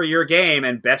best for your game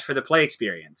and best for the play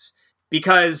experience.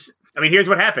 Because, I mean, here's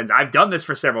what happens. I've done this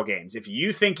for several games. If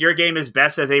you think your game is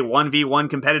best as a 1v1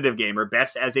 competitive game or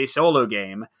best as a solo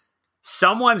game,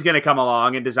 someone's going to come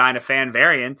along and design a fan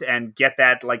variant and get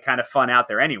that like kind of fun out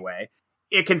there anyway.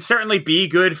 It can certainly be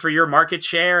good for your market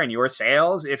share and your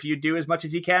sales if you do as much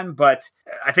as you can, but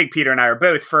I think Peter and I are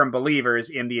both firm believers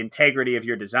in the integrity of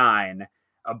your design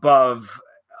above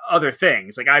other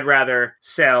things. Like, I'd rather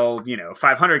sell,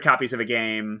 500 copies of a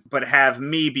game, but have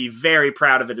me be very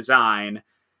proud of the design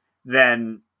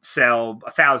than sell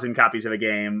 1,000 copies of a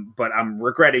game, but I'm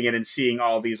regretting it and seeing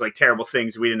all these like terrible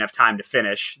things we didn't have time to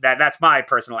finish. That's my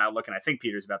personal outlook, and I think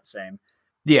Peter's about the same.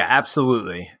 Yeah,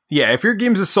 absolutely. Yeah, if your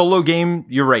game's a solo game,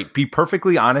 you're right. Be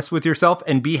perfectly honest with yourself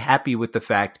and be happy with the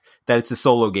fact that it's a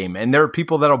solo game. And there are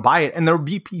people that'll buy it, and there'll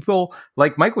be people,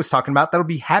 like Mike was talking about, that'll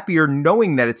be happier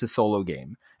knowing that it's a solo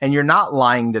game. And you're not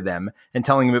lying to them and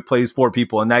telling them it plays 4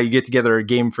 people, and now you get together a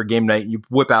game for game night, and you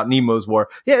whip out Nemo's War.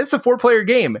 Yeah, it's a 4-player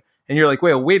game. And you're like,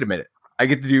 wait a minute. I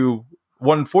get to do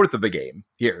 1/4 of a game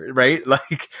here, right?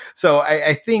 Like, so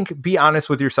I think be honest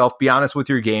with yourself, be honest with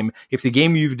your game. If the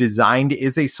game you've designed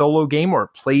is a solo game or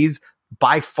plays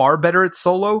by far better at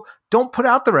solo, don't put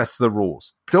out the rest of the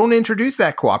rules. Don't introduce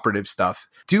that cooperative stuff.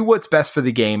 Do what's best for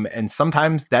the game. And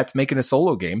sometimes that's making a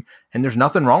solo game, and there's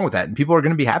nothing wrong with that. And people are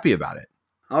going to be happy about it.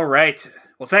 All right.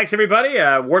 Well, thanks everybody.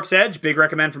 Warp's Edge, big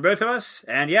recommend for both of us.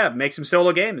 And yeah, make some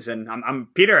solo games. And I'm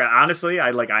Peter. Honestly,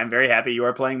 I'm very happy you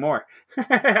are playing more.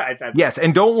 Yes,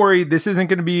 and don't worry, this isn't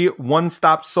going to be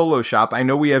one-stop solo shop. I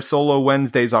know we have Solo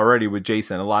Wednesdays already with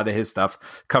Jason. A lot of his stuff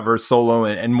covers solo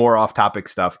and more off-topic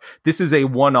stuff. This is a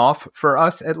one-off for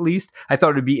us, at least. I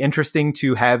thought it'd be interesting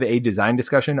to have a design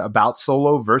discussion about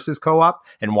solo versus co-op,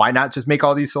 and why not just make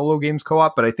all these solo games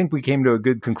co-op. But I think we came to a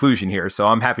good conclusion here, so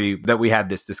I'm happy that we had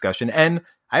this discussion. And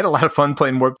I had a lot of fun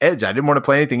playing Warp's Edge. I didn't want to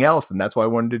play anything else, and that's why I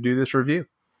wanted to do this review.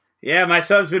 Yeah, my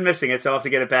son's been missing it, so I'll have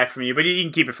to get it back from you, but you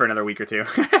can keep it for another week or two.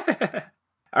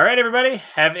 All right, everybody,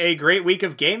 have a great week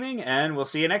of gaming, and we'll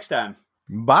see you next time.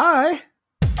 Bye.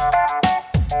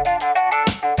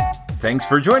 Thanks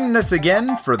for joining us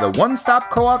again for the One Stop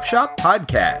Co-op Shop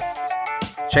podcast.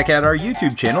 Check out our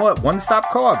YouTube channel at One Stop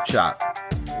Co-op Shop.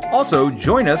 Also,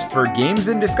 join us for games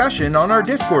and discussion on our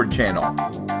Discord channel.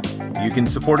 You can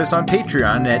support us on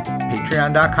Patreon at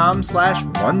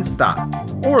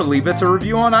patreon.com/onestop or leave us a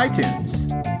review on iTunes.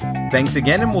 Thanks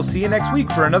again, and we'll see you next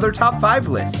week for another Top 5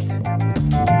 list.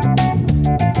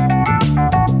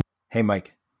 Hey,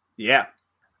 Mike. Yeah.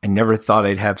 I never thought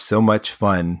I'd have so much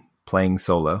fun playing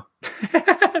solo.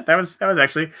 That was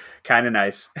actually kind of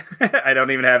nice. I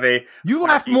don't even have a... You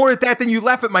laughed more at that than you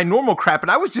laugh at my normal crap, and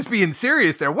I was just being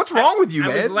serious there. What's wrong with you,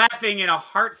 man? I was laughing in a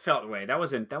heartfelt way. That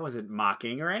wasn't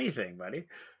mocking or anything, buddy.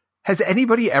 Has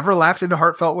anybody ever laughed in a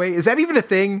heartfelt way? Is that even a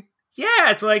thing? Yeah,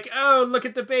 it's like, oh, look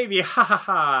at the baby. Ha ha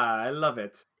ha. I love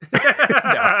it. No,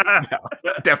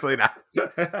 definitely not.